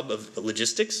 yes, a hub of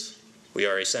logistics. We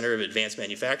are a center of advanced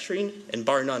manufacturing, and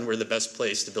bar none, we're the best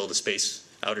place to build a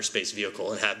outer space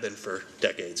vehicle and have been for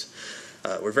decades.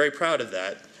 We're very proud of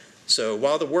that. So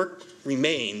while the work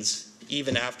remains,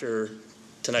 even after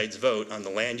tonight's vote on the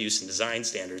land use and design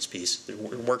standards piece, the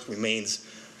work remains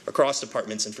across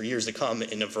departments and for years to come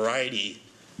in a variety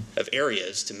of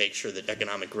areas to make sure that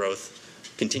economic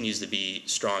growth continues to be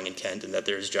strong in Kent and that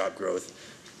there is job growth.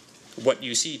 What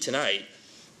you see tonight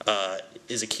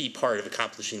is a key part of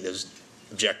accomplishing those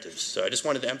objectives. So I just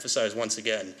wanted to emphasize once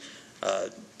again,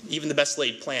 even the best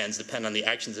laid plans depend on the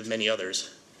actions of many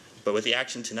others, but with the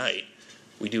action tonight,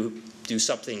 we do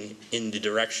something in the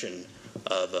direction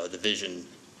of the vision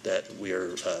that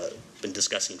we're been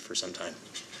discussing for some time.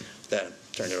 With that, I'll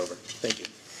turn it over. Thank you.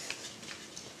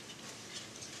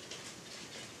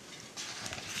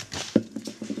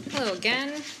 Hello again.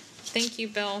 Thank you,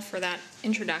 Bill, for that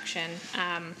introduction.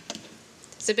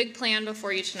 It's a big plan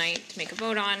before you tonight to make a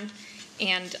vote on,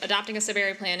 and adopting a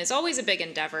sub-area plan is always a big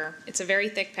endeavor. It's a very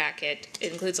thick packet.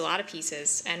 It includes a lot of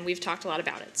pieces, and we've talked a lot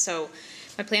about it. So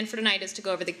my plan for tonight is to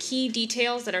go over the key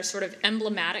details that are sort of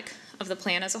emblematic of the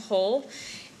plan as a whole,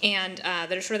 and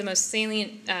that are sort of the most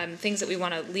salient things that we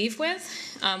want to leave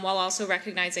with, while also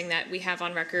recognizing that we have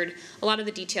on record a lot of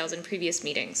the details in previous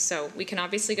meetings. So we can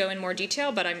obviously go in more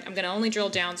detail, but I'm going to only drill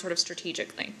down sort of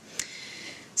strategically.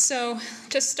 So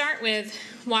to start with,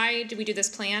 why do we do this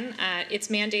plan? It's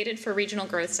mandated for regional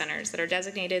growth centers that are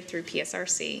designated through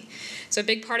PSRC. So a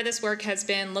big part of this work has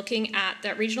been looking at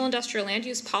that regional industrial land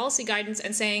use policy guidance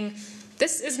and saying,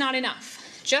 this is not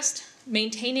enough. Just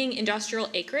maintaining industrial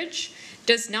acreage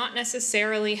does not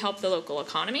necessarily help the local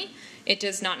economy. It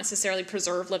does not necessarily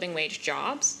preserve living wage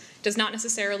jobs, does not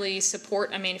necessarily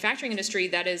support a manufacturing industry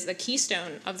that is the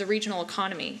keystone of the regional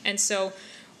economy. And so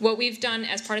what we've done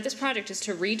as part of this project is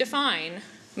to redefine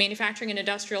manufacturing and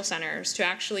industrial centers to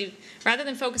actually, rather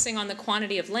than focusing on the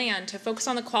quantity of land, to focus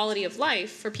on the quality of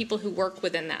life for people who work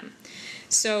within them.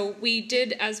 So we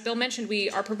did, as Bill mentioned, we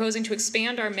are proposing to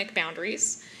expand our MIC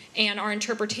boundaries and our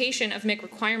interpretation of MIC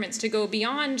requirements to go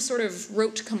beyond sort of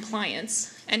rote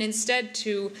compliance and instead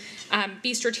to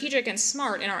be strategic and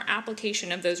smart in our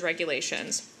application of those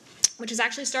regulations, which has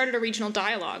actually started a regional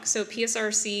dialogue. So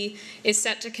PSRC is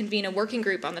set to convene a working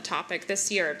group on the topic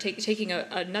this year, taking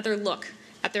another look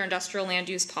at their industrial land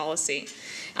use policy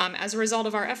as a result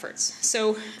of our efforts.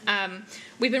 So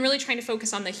we've been really trying to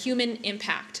focus on the human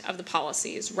impact of the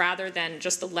policies rather than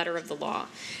just the letter of the law.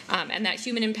 And that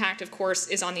human impact, of course,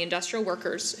 is on the industrial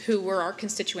workers who were our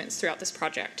constituents throughout this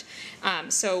project.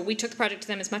 So we took the project to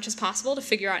them as much as possible to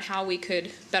figure out how we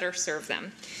could better serve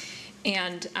them.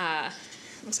 And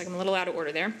looks like I'm a little out of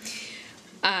order there.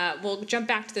 We'll jump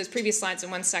back to those previous slides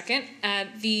in 1 second.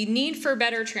 The need for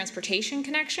better transportation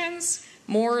connections,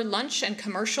 more lunch and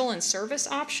commercial and service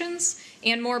options,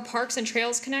 and more parks and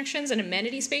trails connections and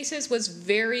amenity spaces was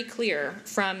very clear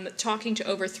from talking to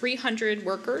over 300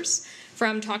 workers,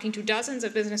 from talking to dozens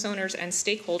of business owners and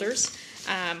stakeholders.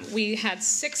 We had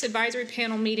 6 advisory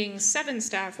panel meetings, 7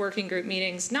 staff working group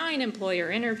meetings, 9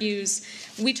 employer interviews.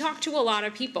 We talked to a lot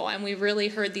of people, and we really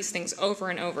heard these things over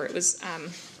and over.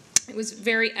 It was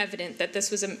very evident that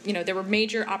this was there were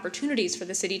major opportunities for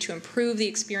the city to improve the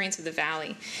experience of the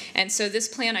valley. And so this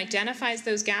plan identifies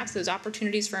those gaps, those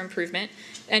opportunities for improvement,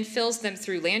 and fills them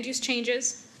through land use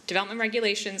changes, development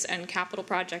regulations, and capital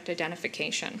project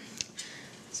identification.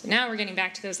 So now we're getting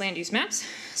back to those land use maps.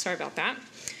 Sorry about that.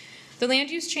 The land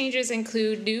use changes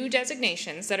include new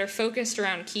designations that are focused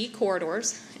around key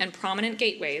corridors and prominent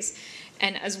gateways,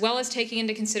 and as well as taking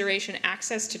into consideration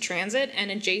access to transit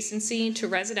and adjacency to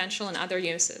residential and other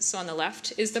uses. So on the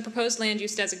left is the proposed land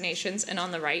use designations, and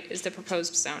on the right is the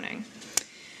proposed zoning.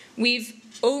 We've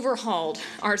overhauled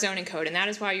our zoning code, and that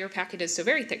is why your packet is so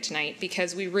very thick tonight,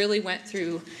 because we really went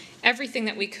through everything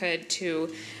that we could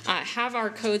to have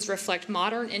our codes reflect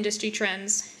modern industry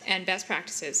trends and best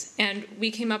practices. And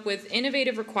we came up with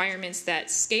innovative requirements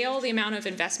that scale the amount of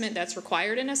investment that's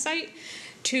required in a site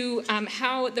to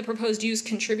how the proposed use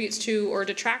contributes to or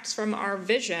detracts from our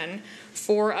vision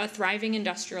for a thriving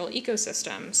industrial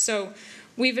ecosystem. So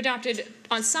we've adopted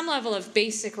on some level of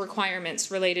basic requirements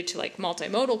related to like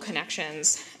multimodal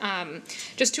connections,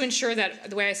 just to ensure that,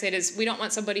 the way I say it is, we don't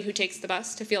want somebody who takes the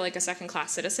bus to feel like a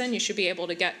second-class citizen. You should be able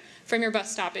to get from your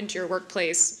bus stop into your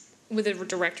workplace with a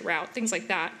direct route, things like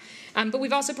that. But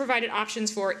we've also provided options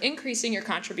for increasing your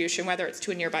contribution, whether it's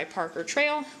to a nearby park or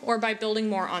trail, or by building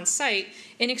more on site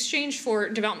in exchange for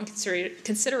development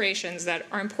considerations that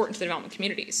are important to the development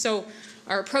community. So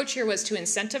our approach here was to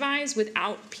incentivize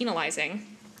without penalizing,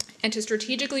 and to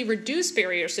strategically reduce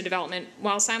barriers to development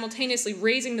while simultaneously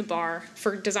raising the bar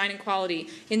for design and quality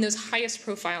in those highest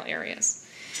profile areas.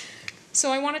 So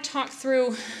I want to talk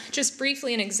through just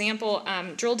briefly an example,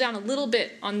 drill down a little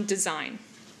bit on design.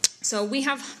 So we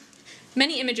have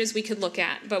many images we could look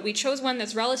at, but we chose one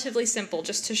that's relatively simple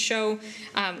just to show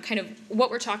kind of what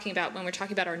we're talking about when we're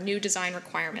talking about our new design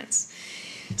requirements.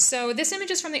 So this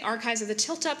image is from the archives of the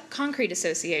Tilt-Up Concrete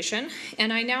Association,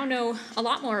 and I now know a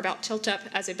lot more about Tilt-Up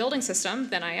as a building system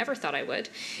than I ever thought I would.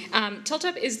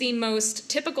 Tilt-Up is the most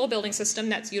typical building system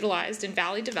that's utilized in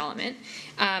valley development,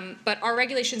 but our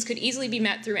regulations could easily be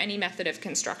met through any method of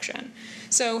construction.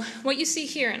 So what you see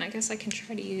here, and I guess I can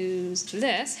try to use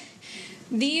this,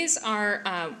 these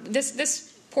are,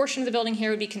 this portion of the building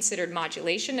here would be considered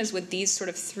modulation, as with these sort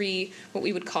of three, what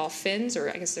we would call fins, or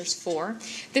I guess there's four.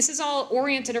 This is all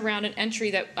oriented around an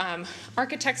entry that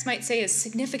architects might say is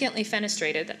significantly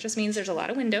fenestrated. That just means there's a lot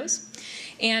of windows.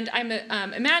 And I'm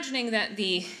imagining that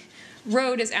the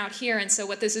road is out here, and so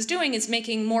what this is doing is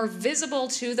making more visible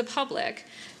to the public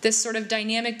this sort of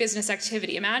dynamic business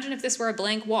activity. Imagine if this were a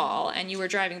blank wall and you were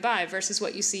driving by versus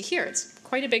what you see here. It's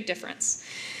quite a big difference.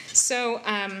 So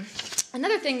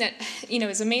another thing that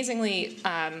is amazingly,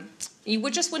 you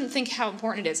just wouldn't think how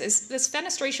important it is this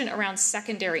fenestration around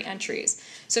secondary entries.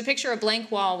 So picture a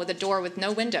blank wall with a door with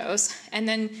no windows, and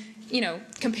then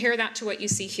compare that to what you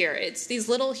see here. It's these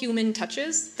little human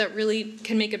touches that really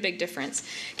can make a big difference.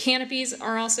 Canopies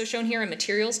are also shown here, and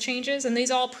materials changes, and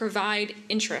these all provide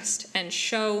interest and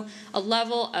show a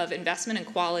level of investment and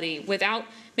quality without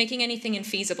making anything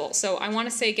infeasible. So I want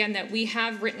to say again that we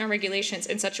have written our regulations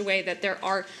in such a way that there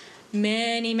are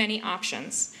many, many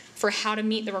options for how to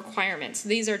meet the requirements.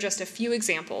 These are just a few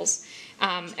examples.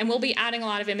 And we'll be adding a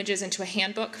lot of images into a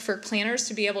handbook for planners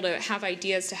to be able to have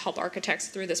ideas to help architects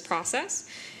through this process.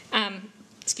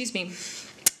 Excuse me.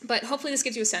 But hopefully this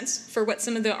gives you a sense for what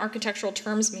some of the architectural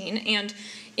terms mean. And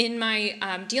in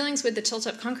my dealings with the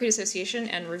Tilt-Up Concrete Association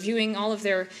and reviewing all of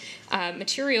their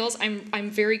materials,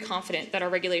 I'm very confident that our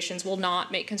regulations will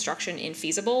not make construction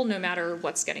infeasible no matter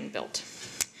what's getting built.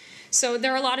 So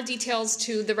there are a lot of details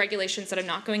to the regulations that I'm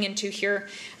not going into here.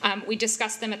 We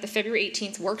discussed them at the February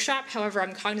 18th workshop. However,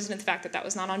 I'm cognizant of the fact that that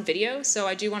was not on video. So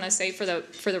I do want to say for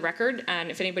the record,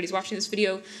 and if anybody's watching this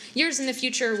video years in the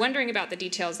future wondering about the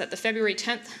details, that the February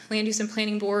 10th Land Use and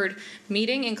Planning Board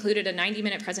meeting included a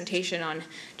 90-minute presentation on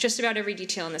just about every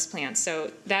detail in this plan.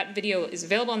 So that video is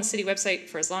available on the city website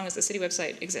for as long as the city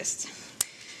website exists.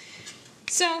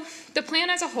 So the plan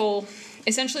as a whole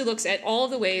essentially looks at all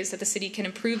of the ways that the city can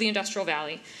improve the Industrial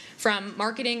Valley, from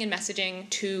marketing and messaging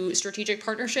to strategic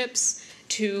partnerships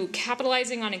to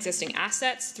capitalizing on existing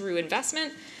assets through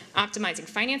investment, optimizing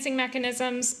financing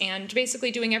mechanisms, and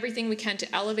basically doing everything we can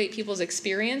to elevate people's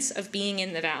experience of being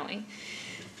in the valley.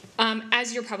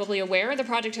 As you're probably aware, the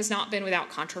project has not been without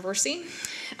controversy.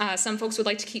 Some folks would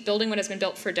like to keep building what has been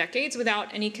built for decades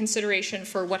without any consideration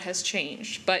for what has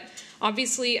changed. But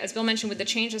obviously, as Bill mentioned, with the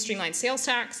change of streamlined sales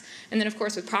tax, and then of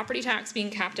course with property tax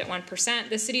being capped at 1%,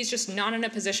 the city is just not in a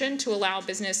position to allow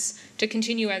business to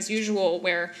continue as usual,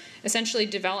 where essentially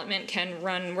development can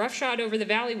run roughshod over the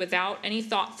valley without any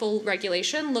thoughtful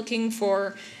regulation, looking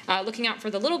out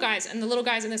for the little guys. And the little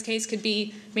guys in this case could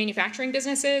be manufacturing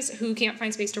businesses who can't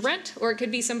find space to rent, or it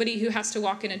could be somebody who has to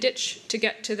walk in a ditch to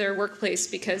get to their workplace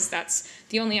because that's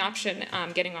the only option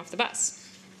getting off the bus.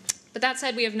 But that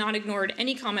said, we have not ignored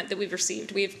any comment that we've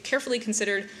received. We have carefully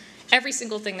considered every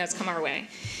single thing that's come our way.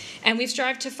 And we've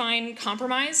strived to find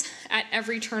compromise at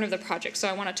every turn of the project. So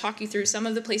I want to talk you through some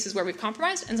of the places where we've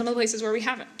compromised and some of the places where we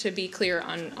haven't, to be clear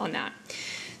on that.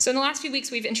 So in the last few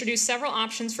weeks, we've introduced several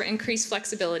options for increased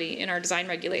flexibility in our design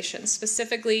regulations.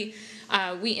 Specifically,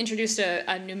 we introduced a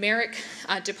numeric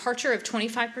departure of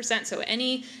 25%. So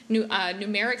any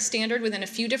numeric standard within a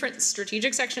few different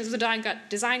strategic sections of the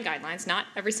design guidelines, not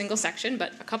every single section,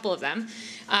 but a couple of them,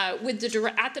 at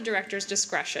the director's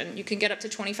discretion, you can get up to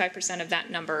 25% of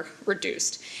that number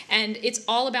reduced. And it's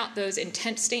all about those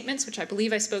intent statements, which I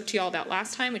believe I spoke to you all about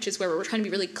last time, which is where we're trying to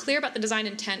be really clear about the design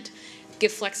intent,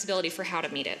 give flexibility for how to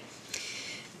meet it.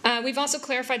 We've also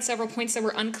clarified several points that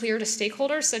were unclear to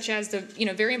stakeholders, such as the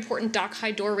very important dock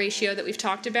high door ratio that we've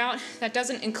talked about. That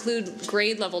doesn't include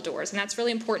grade level doors, and that's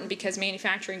really important because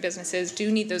manufacturing businesses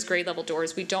do need those grade level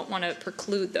doors. We don't want to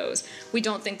preclude those. We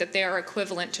don't think that they are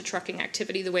equivalent to trucking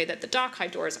activity the way that the dock high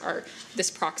doors are this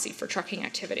proxy for trucking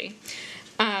activity.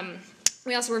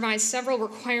 We also revised several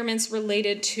requirements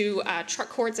related to truck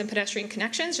courts and pedestrian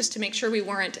connections, just to make sure we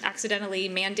weren't accidentally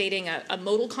mandating a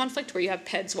modal conflict where you have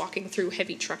peds walking through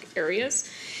heavy truck areas.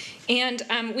 And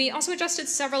we also adjusted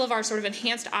several of our sort of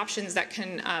enhanced options that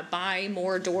can buy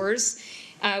more doors.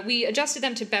 We adjusted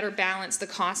them to better balance the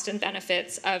cost and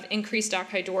benefits of increased dock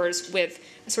high doors with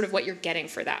sort of what you're getting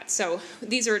for that. So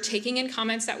these are taking in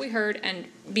comments that we heard and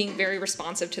being very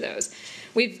responsive to those.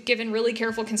 We've given really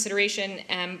careful consideration,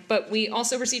 but we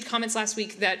also received comments last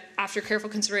week that after careful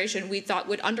consideration we thought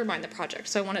would undermine the project.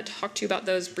 So I want to talk to you about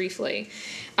those briefly.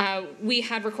 We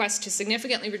had requests to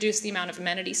significantly reduce the amount of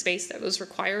amenity space that was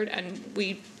required, and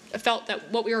we felt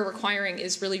that what we were requiring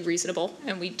is really reasonable,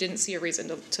 and we didn't see a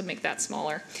reason to make that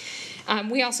smaller.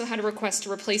 We also had a request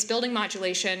to replace building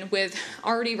modulation with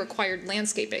already required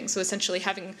landscaping, so essentially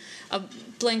having a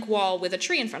blank wall with a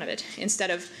tree in front of it instead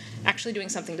of actually doing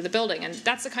something to the building. And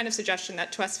that's the kind of suggestion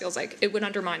that to us feels like it would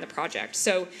undermine the project.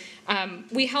 So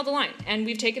we held the line, and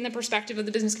we've taken the perspective of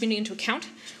the business community into account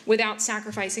without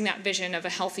sacrificing that vision of a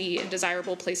healthy and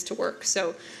desirable place to work.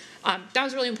 So that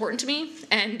was really important to me,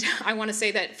 and I want to say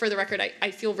that for the record,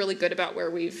 I feel really good about where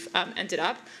we've ended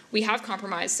up. We have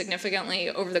compromised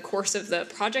significantly over the course of the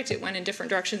project. It went in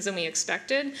different directions than we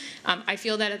expected. I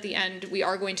feel that at the end, we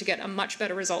are going to get a much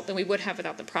better result than we would have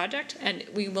without the project, and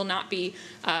we will not be,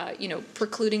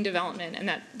 precluding development, and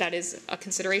that is a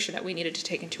consideration that we needed to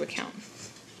take into account.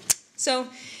 So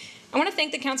I want to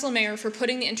thank the council and mayor for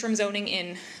putting the interim zoning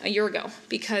in a year ago,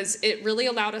 because it really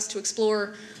allowed us to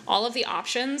explore all of the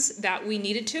options that we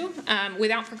needed to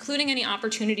without precluding any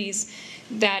opportunities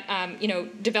that,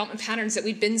 development patterns that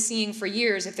we'd been seeing for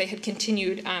years, if they had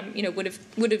continued,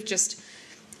 would have just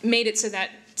made it so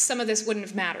that some of this wouldn't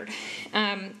have mattered.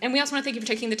 And we also want to thank you for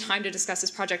taking the time to discuss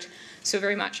this project so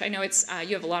very much. I know it's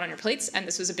you have a lot on your plates, and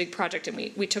this was a big project, and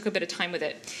we took a bit of time with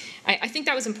it. I think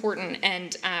that was important,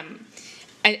 and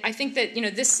I think that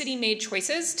this city made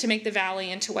choices to make the valley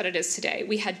into what it is today.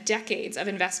 We had decades of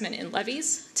investment in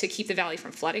levees to keep the valley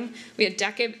from flooding. We had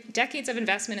decades of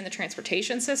investment in the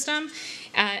transportation system,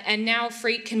 and now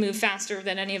freight can move faster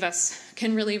than any of us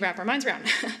can really wrap our minds around.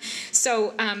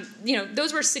 So,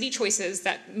 those were city choices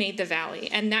that made the valley,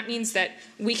 and that means that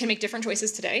we can make different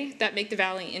choices today that make the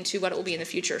valley into what it will be in the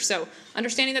future. So,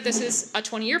 understanding that this is a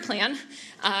 20-year plan,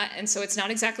 and so it's not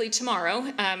exactly tomorrow,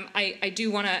 I do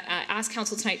want to ask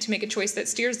council tonight to make a choice that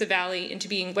steers the valley into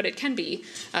being what it can be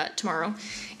tomorrow.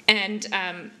 And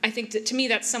I think that to me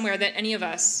that's somewhere that any of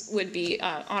us would be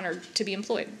honored to be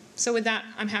employed. So with that,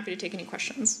 I'm happy to take any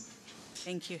questions.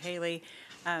 Thank you, Haley.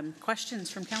 Questions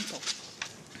from council?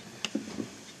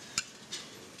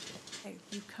 Okay,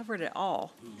 you covered it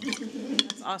all.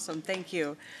 That's awesome. Thank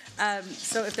you.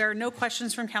 So if there are no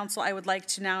questions from council, I would like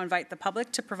to now invite the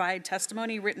public to provide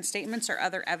testimony, written statements, or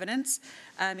other evidence.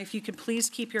 If you could please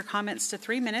keep your comments to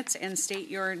 3 minutes and state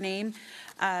your name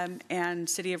and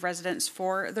city of residence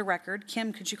for the record.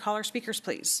 Kim, could you call our speakers,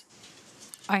 please?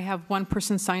 I have one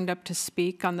person signed up to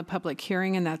speak on the public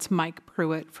hearing, and that's Mike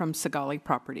Pruitt from Segali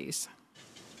Properties.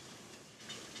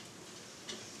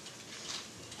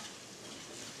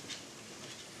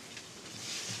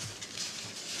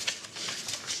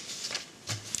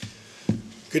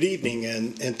 Good evening,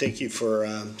 and thank you for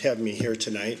having me here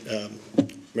tonight,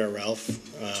 Mayor Ralph,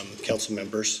 council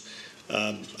members.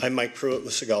 I'm Mike Pruitt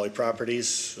with Segali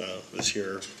Properties. Was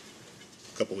here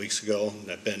a couple weeks ago,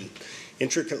 and I've been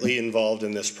intricately involved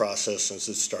in this process since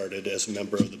it started as a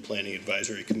member of the Planning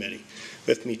Advisory Committee.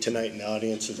 With me tonight in the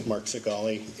audience is Mark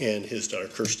Segali and his daughter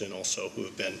Kirsten also, who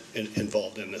have been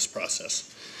involved in this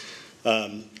process.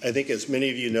 I think as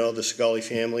many of you know, the Segali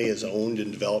family has owned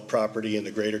and developed property in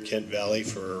the greater Kent Valley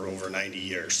for over 90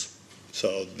 years.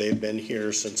 So they've been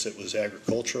here since it was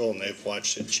agricultural, and they've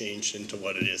watched it change into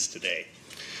what it is today.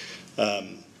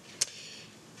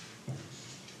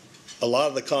 A lot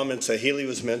of the comments that Haley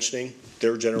was mentioning, they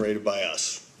were generated by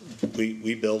us.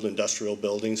 We build industrial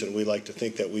buildings, and we like to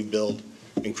think that we build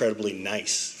incredibly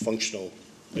nice, functional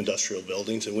industrial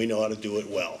buildings, and we know how to do it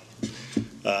well.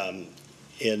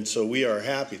 And so we are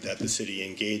happy that the city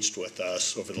engaged with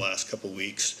us over the last couple of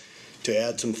weeks to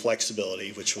add some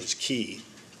flexibility, which was key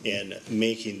in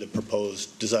making the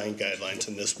proposed design guidelines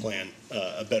in this plan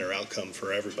a better outcome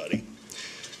for everybody.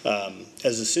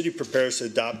 As the city prepares to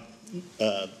adopt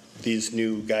these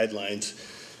new guidelines,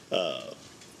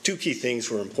 two key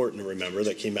things were important to remember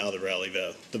that came out of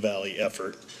the Valley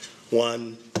effort.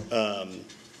 One,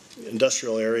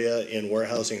 industrial area and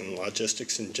warehousing and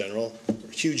logistics in general,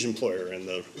 a huge employer in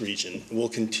the region, will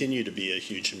continue to be a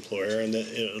huge employer, and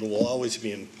it will always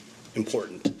be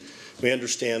important. We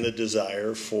understand the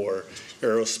desire for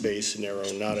aerospace and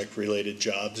aeronautic related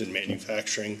jobs in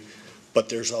manufacturing, but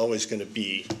there's always going to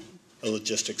be a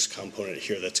logistics component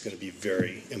here that's going to be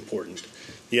very important.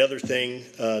 The other thing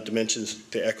to mention is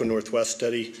the Echo Northwest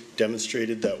study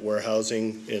demonstrated that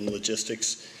warehousing and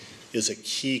logistics is a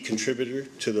key contributor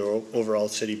to the overall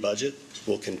city budget,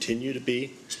 will continue to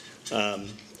be, and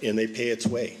they pay its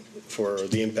way for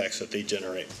the impacts that they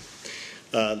generate.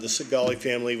 The Segali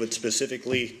family would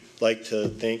specifically like to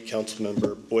thank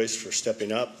Councilmember Boyce for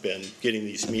stepping up and getting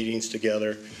these meetings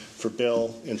together, for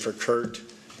Bill and for Kurt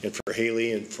and for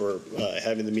Haley, and for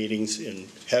having the meetings and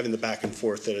having the back and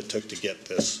forth that it took to get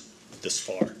this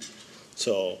far.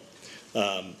 So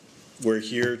we're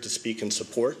here to speak in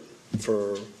support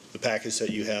for the package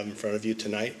that you have in front of you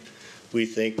tonight. we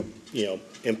think,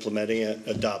 implementing it,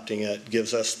 adopting it,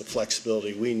 gives us the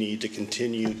flexibility we need to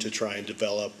continue to try and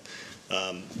develop,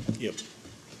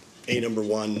 number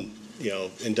one,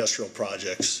 industrial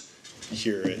projects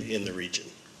here in the region,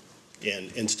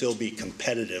 and still be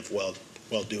competitive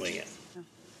while doing it.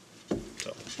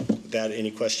 So, with that,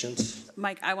 any questions?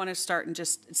 Mike, I want to start and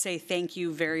just say thank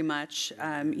you very much.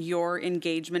 Your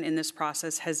engagement in this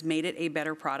process has made it a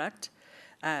better product.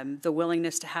 The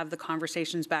willingness to have the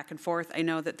conversations back and forth. I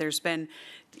know that there's been,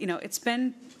 it's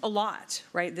been a lot,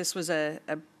 right? This was a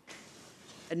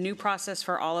new process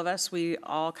for all of us. We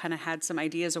all kind of had some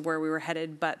ideas of where we were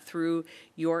headed, but through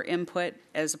your input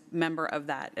as a member of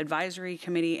that advisory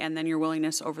committee and then your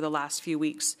willingness over the last few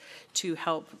weeks to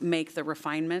help make the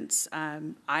refinements,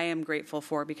 I am grateful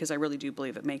for, because I really do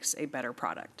believe it makes a better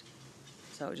product.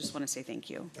 So I just want to say thank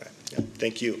you. All right. Yeah,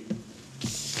 thank you.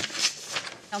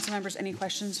 Council members, any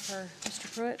questions for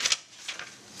Mr. Pruitt?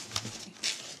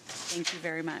 Thank you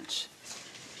very much.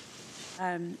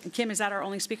 Kim, is that our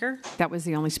only speaker? That was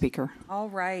the only speaker. All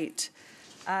right.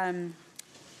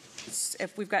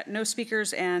 If we've got no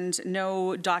speakers and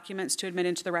no documents to admit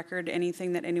into the record,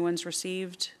 anything that anyone's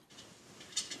received?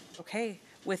 Okay.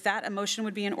 With that, a motion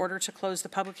would be in order to close the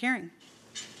public hearing.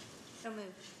 So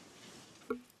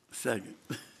moved. Second.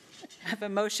 I have a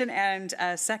motion and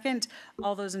a second.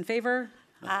 All those in favor?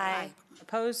 Aye.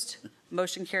 Opposed?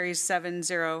 Motion carries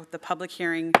 7-0. The public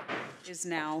hearing is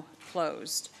now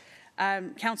closed.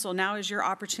 Council, now is your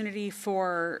opportunity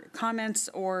for comments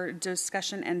or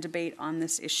discussion and debate on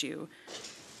this issue.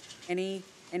 Any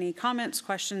comments,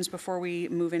 questions before we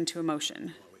move into a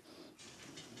motion?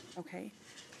 Okay.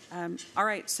 All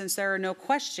right, since there are no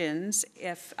questions,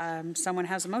 if someone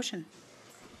has a motion.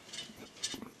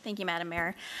 Thank you, Madam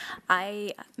Mayor.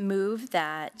 I move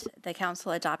that the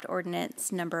council adopt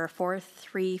ordinance number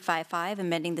 4355,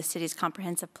 amending the city's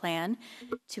comprehensive plan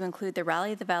to include the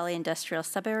Raleigh of the Valley Industrial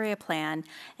Subarea Plan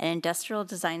and industrial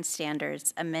design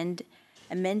standards,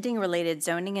 amending related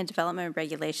zoning and development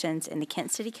regulations in the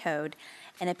Kent City Code,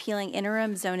 and appealing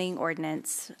interim zoning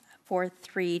ordinance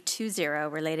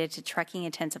 4320 related to trucking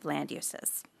intensive land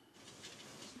uses.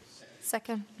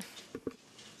 Second.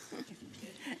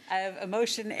 I have a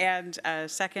motion and a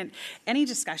second. Any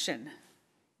discussion?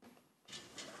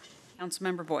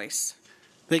 Councilmember Boyce.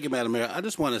 Thank you, Madam Mayor. I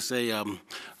just want to say,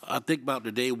 I think about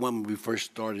the day when we first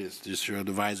started this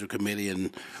advisory committee,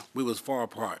 and we was far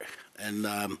apart. And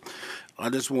I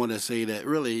just want to say that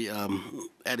really, at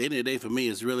the end of the day, for me,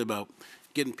 it's really about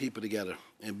getting people together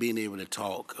and being able to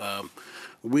talk.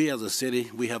 We as a city,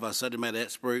 we have our subject matter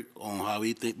expert on how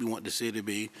we think we want the city to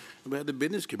be. We have the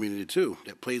business community, too,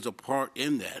 that plays a part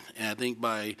in that. And I think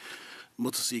by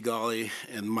Mr. Segali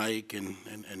and Mike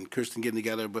and Kirsten getting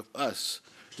together with us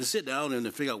to sit down and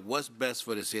to figure out what's best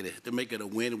for the city, to make it a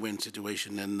win-win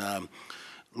situation. And a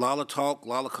lot of talk, a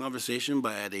lot of conversation,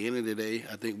 but at the end of the day,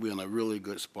 I think we're in a really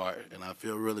good spot. And I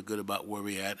feel really good about where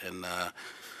we're at. And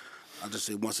I'll just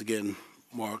say once again,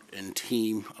 Mark and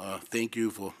team, thank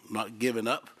you for not giving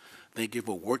up. Thank you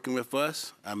for working with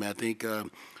us. I mean, I think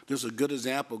this is a good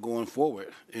example going forward,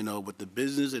 with the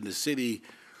business and the city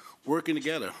working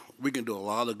together. We can do a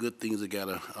lot of good things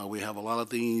together. We have a lot of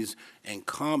things in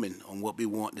common on what we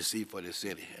want to see for the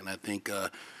city. And I think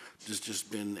this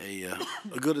just been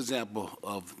a good example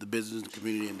of the business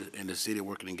community and the city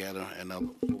working together, and I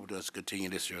look forward to us continue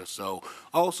this year. So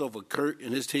also for Kurt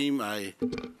and his team, I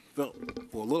felt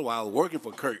for a little while working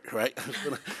for Kurt, right?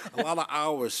 A lot of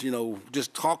hours,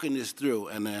 just talking this through,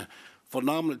 and a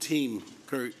phenomenal team,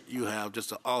 Kurt. You have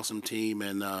just an awesome team,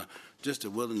 and just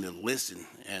willing to listen.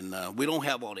 And we don't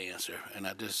have all the answer, and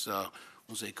I just want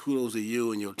to say kudos to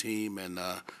you and your team, and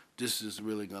this is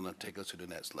really going to take us to the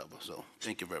next level. So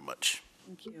thank you very much.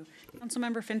 Thank you.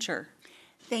 Councilmember Fincher.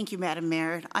 Thank you, Madam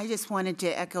Mayor. I just wanted to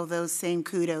echo those same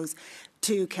kudos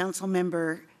to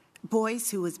Councilmember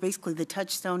Boyce, who was basically the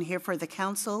touchstone here for the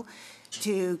council,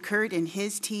 to Kurt and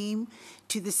his team,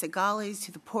 to the Segalis,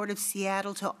 to the Port of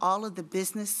Seattle, to all of the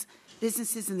businesses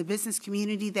in the business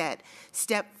community that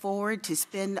stepped forward to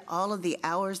spend all of the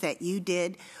hours that you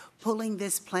did pulling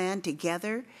this plan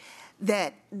together.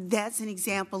 That's an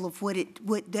example of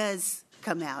what does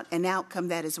come out, an outcome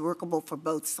that is workable for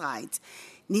both sides.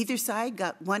 Neither side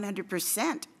got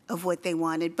 100% of what they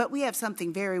wanted, but we have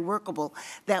something very workable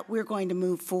that we're going to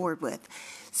move forward with.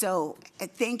 So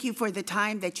thank you for the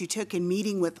time that you took in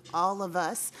meeting with all of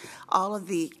us.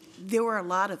 There were a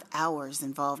lot of hours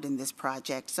involved in this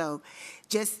project. So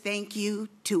just thank you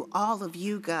to all of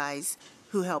you guys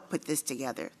who helped put this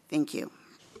together. Thank you.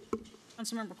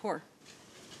 Councilmember Kaur.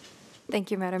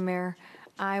 Thank you, Madam Mayor.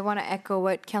 I want to echo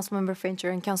what Councilmember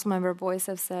Fincher and Councilmember Boyce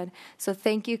have said. So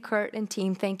thank you, Kurt and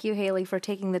team. Thank you, Haley, for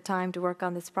taking the time to work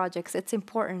on this project. It's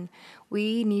important.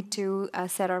 We need to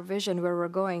set our vision where we're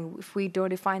going. If we don't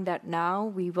define that now,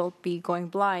 we will be going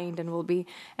blind and we'll be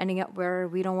ending up where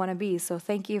we don't want to be. So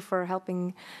thank you for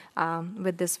helping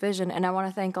with this vision. And I want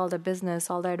to thank all the business,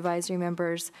 all the advisory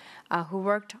members who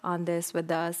worked on this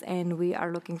with us, and we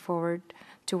are looking forward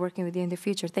to working with you in the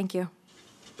future. Thank you.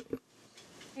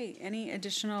 Okay, any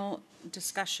additional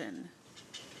discussion?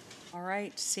 All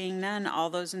right, seeing none, all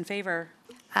those in favor?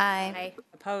 Aye.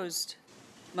 Opposed?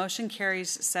 Motion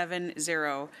carries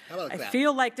 7-0. How about I that?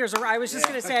 feel like there's I was just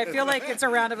going to say, I feel like it's a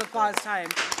round of applause time.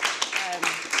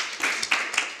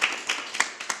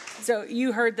 So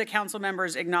you heard the council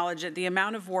members acknowledge it, the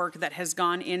amount of work that has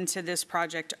gone into this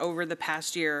project over the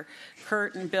past year.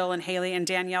 Kurt and Bill and Haley and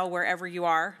Danielle, wherever you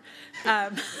are.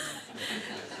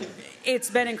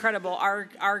 It's been incredible.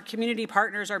 Our community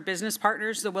partners, our business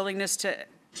partners, the willingness to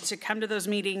come to those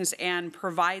meetings and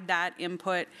provide that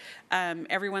input,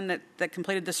 everyone that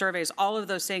completed the surveys, all of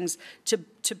those things, to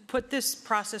put this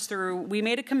process through. We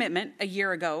made a commitment a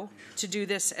year ago to do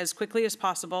this as quickly as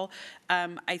possible.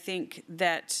 I think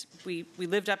that we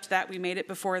lived up to that. We made it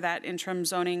before that interim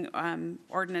zoning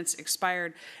ordinance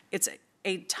expired. It's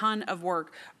a ton of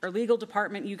work. Our legal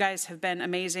department, you guys have been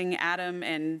amazing. Adam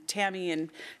and Tammy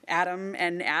and Adam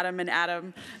and Adam and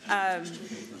Adam.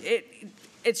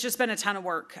 It's just been a ton of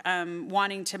work,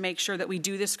 wanting to make sure that we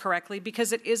do this correctly,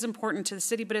 because it is important to the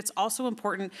city, but it's also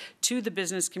important to the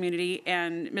business community.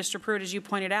 And Mr. Pruitt, as you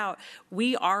pointed out,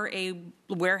 we are a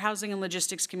warehousing and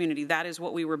logistics community. That is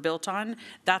what we were built on.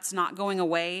 That's not going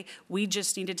away. We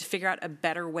just needed to figure out a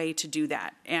better way to do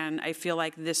that. And I feel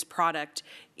like this product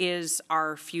is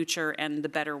our future and the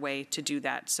better way to do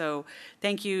that. So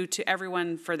thank you to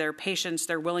everyone for their patience,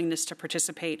 their willingness to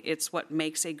participate. It's what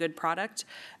makes a good product.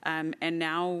 And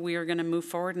now we are going to move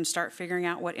forward and start figuring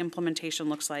out what implementation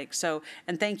looks like. So,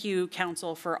 and thank you,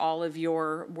 Council, for all of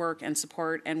your work and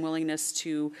support and willingness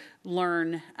to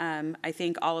learn. I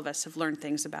think all of us have learned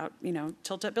things about,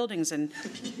 tilt-up buildings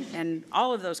and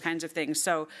all of those kinds of things.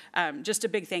 So just a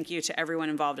big thank you to everyone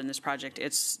involved in this project.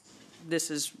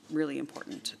 This is really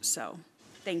important. So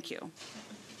thank you.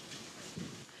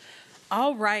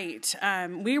 All right,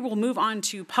 we will move on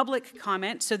to public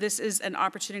comment. So this is an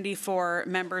opportunity for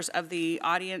members of the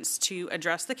audience to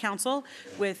address the council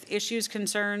with issues,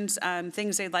 concerns,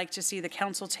 things they'd like to see the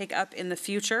council take up in the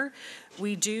future.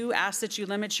 We do ask that you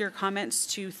limit your comments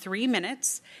to 3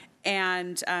 minutes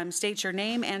and state your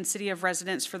name and city of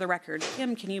residence for the record.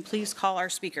 Kim, can you please call our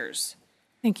speakers?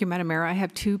 Thank you, Madam Mayor. I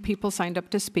have 2 people signed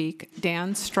up to speak,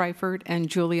 Dan Streifert and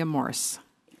Julia Morse.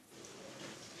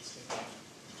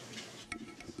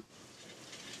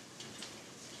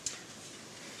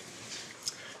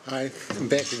 Hi, I'm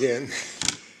back again.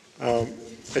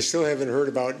 I still haven't heard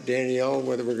about Danielle,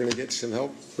 whether we're going to get some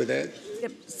help with that.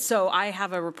 Yep. So I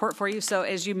have a report for you. So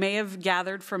as you may have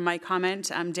gathered from my comment,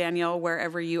 Danielle,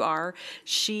 wherever you are,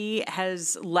 she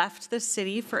has left the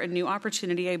city for a new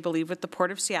opportunity, I believe, with the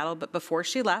Port of Seattle. But before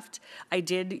she left, I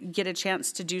did get a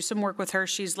chance to do some work with her.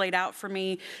 She's laid out for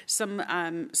me some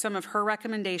of her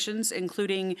recommendations,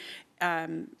 including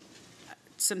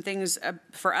some things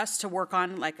for us to work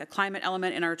on, like a climate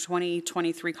element in our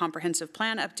 2023 comprehensive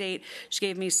plan update. She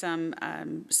gave me some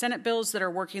Senate bills that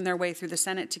are working their way through the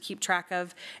Senate to keep track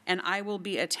of, and I will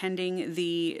be attending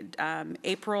the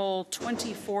April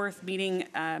 24th meeting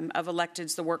of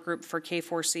electeds, the work group for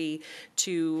K4C,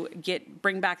 to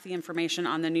bring back the information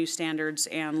on the new standards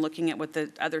and looking at what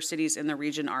the other cities in the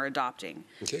region are adopting.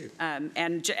 Okay.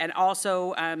 And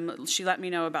also, she let me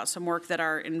know about some work that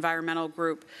our environmental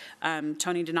group,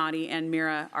 Tony Donati and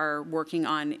Mira, are working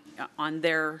on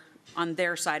their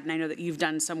side, and I know that you've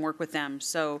done some work with them.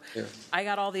 So yeah. I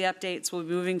got all the updates. We'll be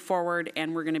moving forward,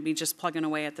 and we're going to be just plugging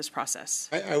away at this process.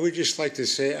 I would just like to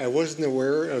say I wasn't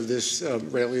aware of this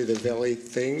Rally of the Valley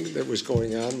thing that was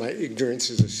going on. My ignorance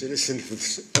as a citizen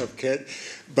of Kent.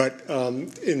 But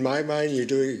in my mind, you're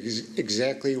doing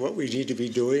exactly what we need to be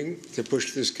doing to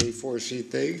push this K4C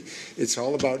thing. It's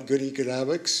all about good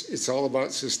economics. It's all about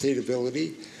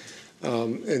sustainability.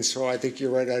 And so I think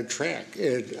you're right on track.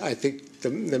 And I think the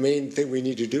main thing we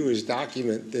need to do is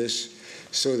document this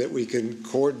so that we can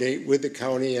coordinate with the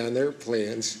county on their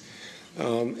plans.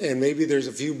 And maybe there's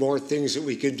a few more things that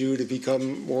we can do to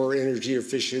become more energy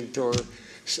efficient, or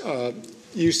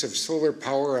use of solar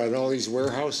power on all these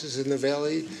warehouses in the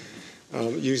valley,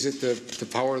 use it to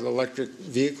power the electric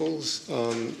vehicles.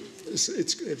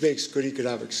 it makes good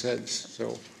economic sense.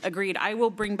 So agreed. I will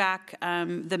bring back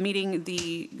the meeting.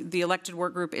 The elected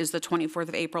work group is the 24th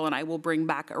of April, and I will bring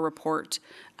back a report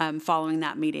following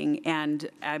that meeting. And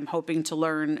I'm hoping to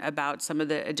learn about some of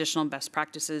the additional best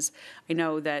practices. I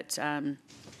know that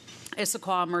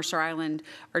Issaquah, Mercer Island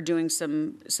are doing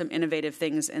some innovative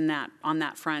things on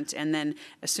that front. And then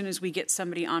as soon as we get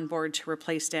somebody on board to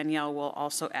replace Danielle, we'll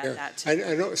also add that to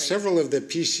I know several of the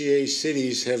PCA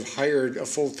cities have hired a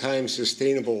full-time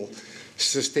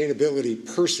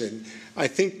sustainability person. I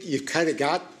think you've kind of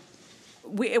got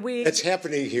that's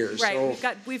happening here. Right,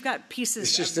 so we've got pieces.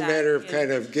 It's just a matter of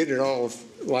kind of getting it all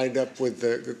lined up with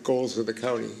the goals of the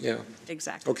county. Yeah.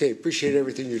 Exactly. Okay, appreciate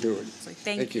everything you're doing.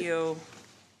 Thank you.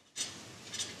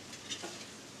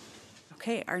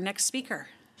 Okay, our next speaker.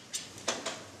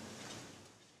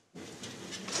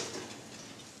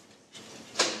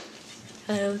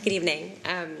 Hello, good evening.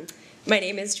 My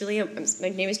name is Julia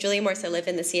Morse. I live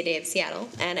in the CAA of Seattle,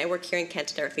 and I work here in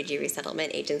Kent at the Refugee Resettlement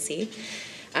Agency.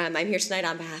 I'm here tonight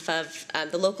on behalf of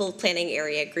the local planning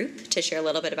area group to share a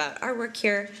little bit about our work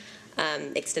here,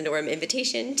 extend a warm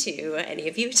invitation to any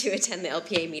of you to attend the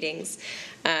LPA meetings,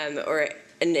 or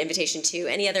an invitation to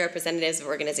any other representatives of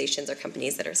organizations or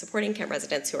companies that are supporting Kent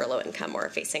residents who are low income or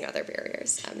facing other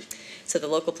barriers. So the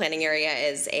local planning area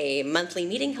is a monthly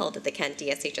meeting held at the Kent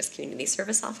DSHS Community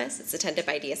Service Office. It's attended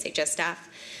by DSHS staff,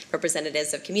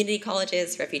 representatives of community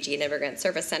colleges, refugee and immigrant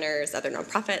service centers, other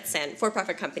nonprofits, and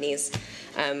for-profit companies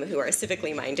who are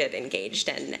civically minded, engaged,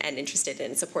 and interested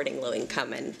in supporting low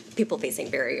income and people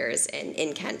facing barriers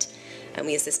in Kent.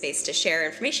 We use this space to share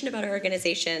information about our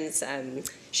organizations,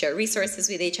 share resources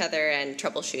with each other, and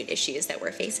troubleshoot issues that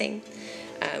we're facing.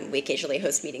 We occasionally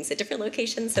host meetings at different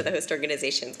locations so the host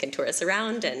organizations can tour us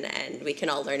around and we can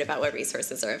all learn about what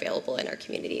resources are available in our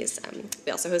communities.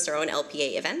 We also host our own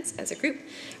LPA events as a group.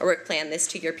 Our work plan this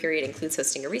 2-year period includes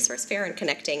hosting a resource fair and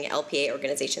connecting LPA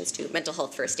organizations to mental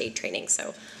health first aid training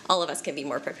so all of us can be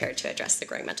more prepared to address the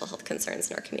growing mental health concerns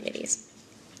in our communities.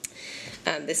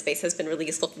 This space has been really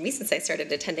useful for me since I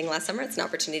started attending last summer. It's an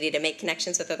opportunity to make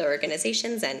connections with other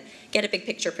organizations and get a big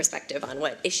picture perspective on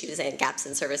what issues and gaps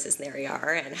in services in the area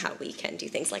are and how we can do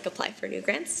things like apply for new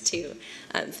grants to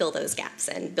fill those gaps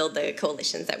and build the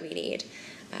coalitions that we need.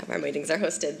 Our meetings are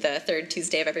hosted the third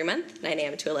Tuesday of every month, 9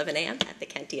 a.m. to 11 a.m. at the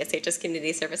Kent DSHS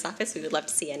Community Service Office. We would love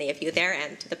to see any of you there,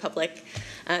 and to the public,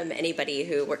 anybody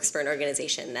who works for an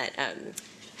organization that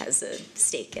has a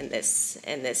stake in this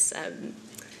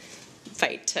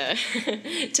fight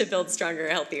to build stronger,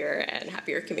 healthier, and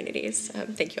happier communities.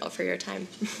 Thank you all for your time.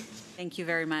 Thank you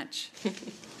very much.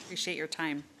 Appreciate your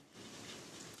time.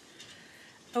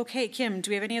 Okay, Kim,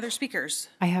 do we have any other speakers?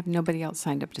 I have nobody else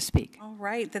signed up to speak. All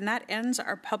right, then that ends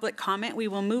our public comment. We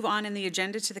will move on in the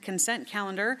agenda to the consent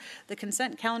calendar. The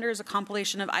consent calendar is a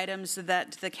compilation of items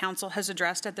that the council has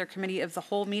addressed at their committee of the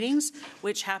whole meetings,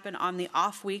 which happen on the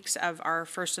off weeks of our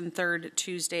first and third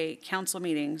Tuesday council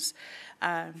meetings.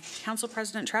 Council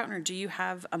President Troutner, do you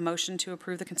have a motion to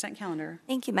approve the consent calendar?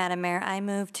 Thank you, Madam Mayor. I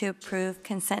move to approve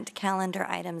consent calendar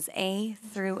items A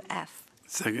through F.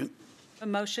 Second. A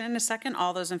motion and a second.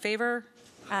 All those in favor?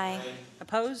 Aye.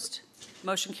 Opposed?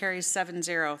 Motion carries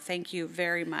 7-0. Thank you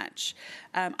very much.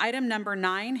 Item number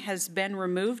 9 has been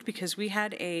removed because we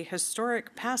had a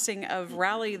historic passing of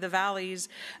Rally the Valley's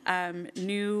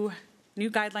new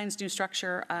guidelines, new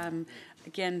structure.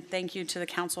 Again, thank you to the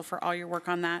council for all your work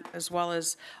on that, as well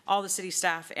as all the city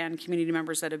staff and community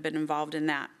members that have been involved in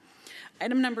that.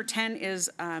 Item number 10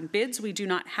 is bids. We do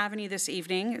not have any this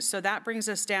evening, so that brings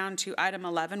us down to item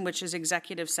 11, which is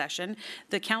executive session.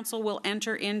 The council will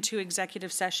enter into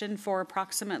executive session for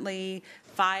approximately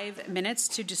 5 minutes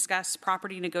to discuss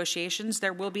property negotiations.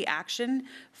 There will be action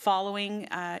following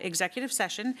executive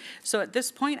session. So at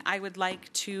this point, I would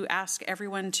like to ask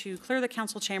everyone to clear the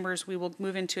council chambers. We will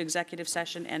move into executive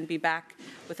session and be back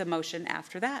with a motion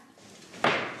after that.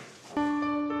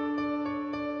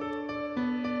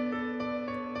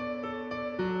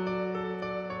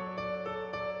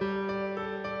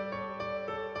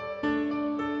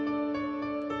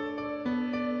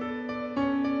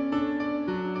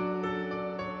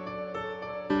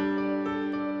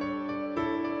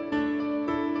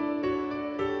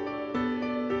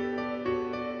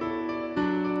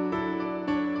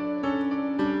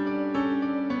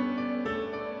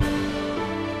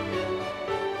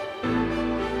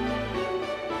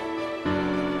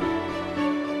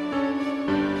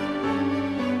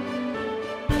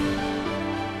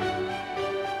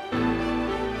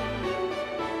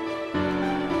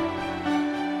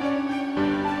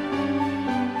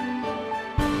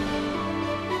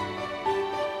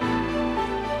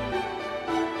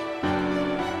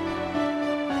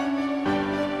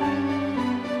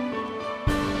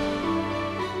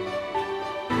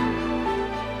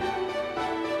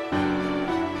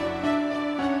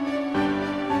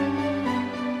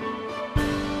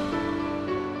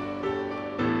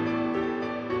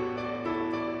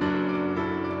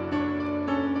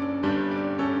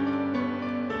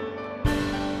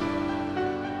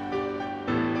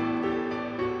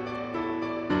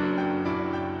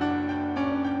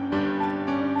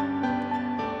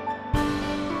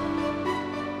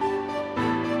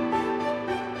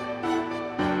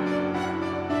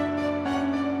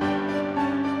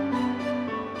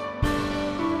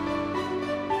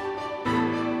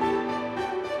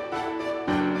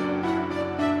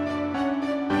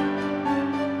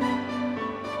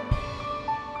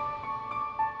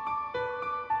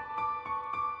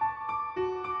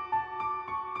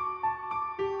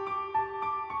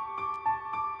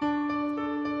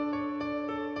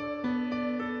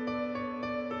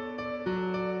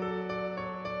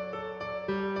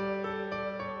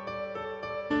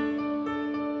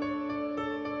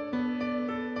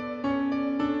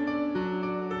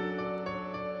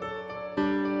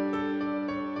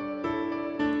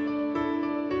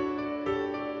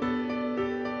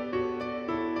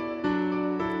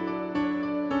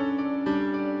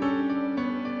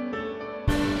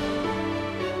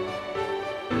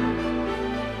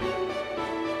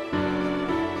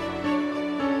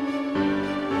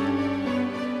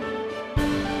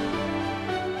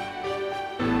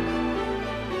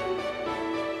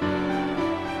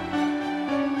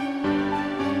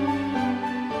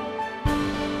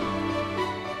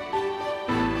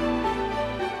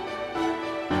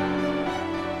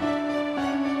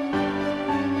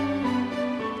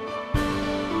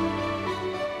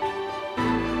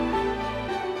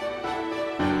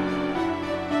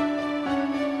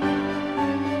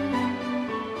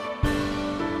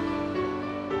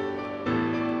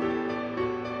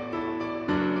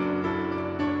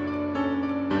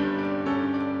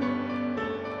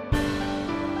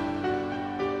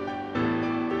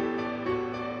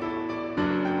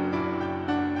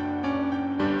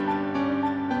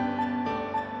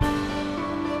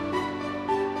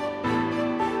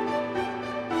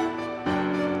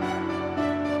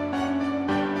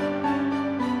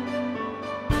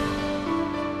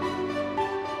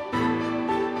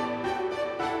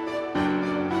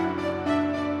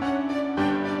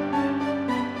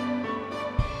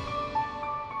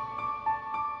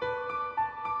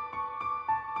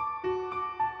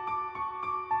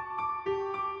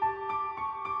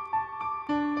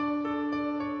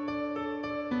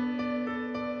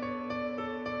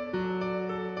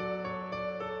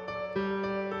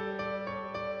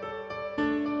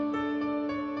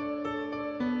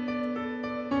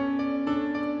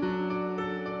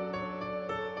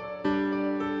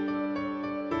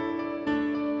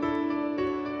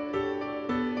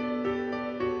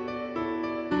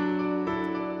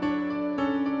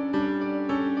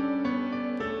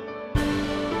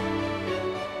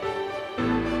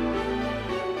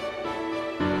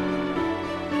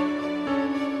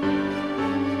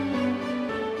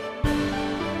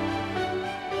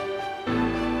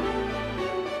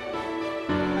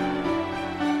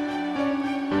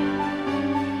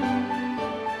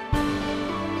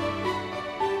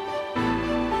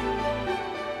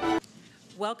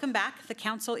 Welcome back. The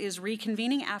council is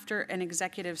reconvening after an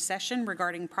executive session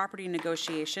regarding property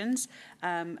negotiations.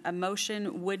 A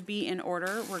motion would be in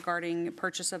order regarding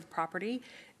purchase of property.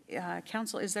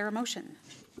 Council, is there a motion?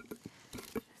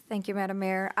 Thank you, Madam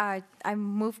Mayor. I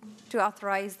move to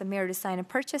authorize the mayor to sign a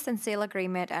purchase and sale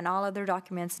agreement and all other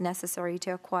documents necessary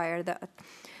to acquire the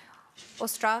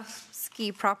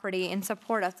Ostrovsky property in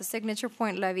support of the Signature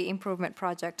Point Levee Improvement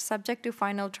Project, subject to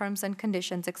final terms and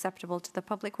conditions acceptable to the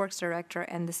Public Works Director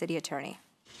and the City Attorney.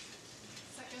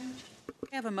 Second.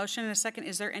 We have a motion and a second.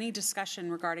 Is there any discussion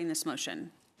regarding this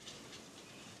motion?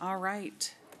 All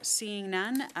right. Seeing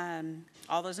none,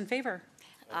 all those in favor?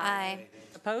 Aye.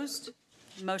 Opposed?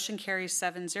 Motion carries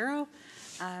 7-0.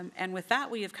 And with that,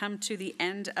 we have come to the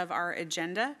end of our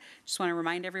agenda. Just want to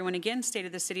remind everyone again, State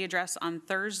of the City address on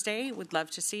Thursday. Would love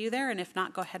to see you there. And if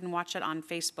not, go ahead and watch it on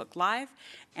Facebook Live.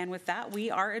 And with that, we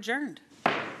are adjourned.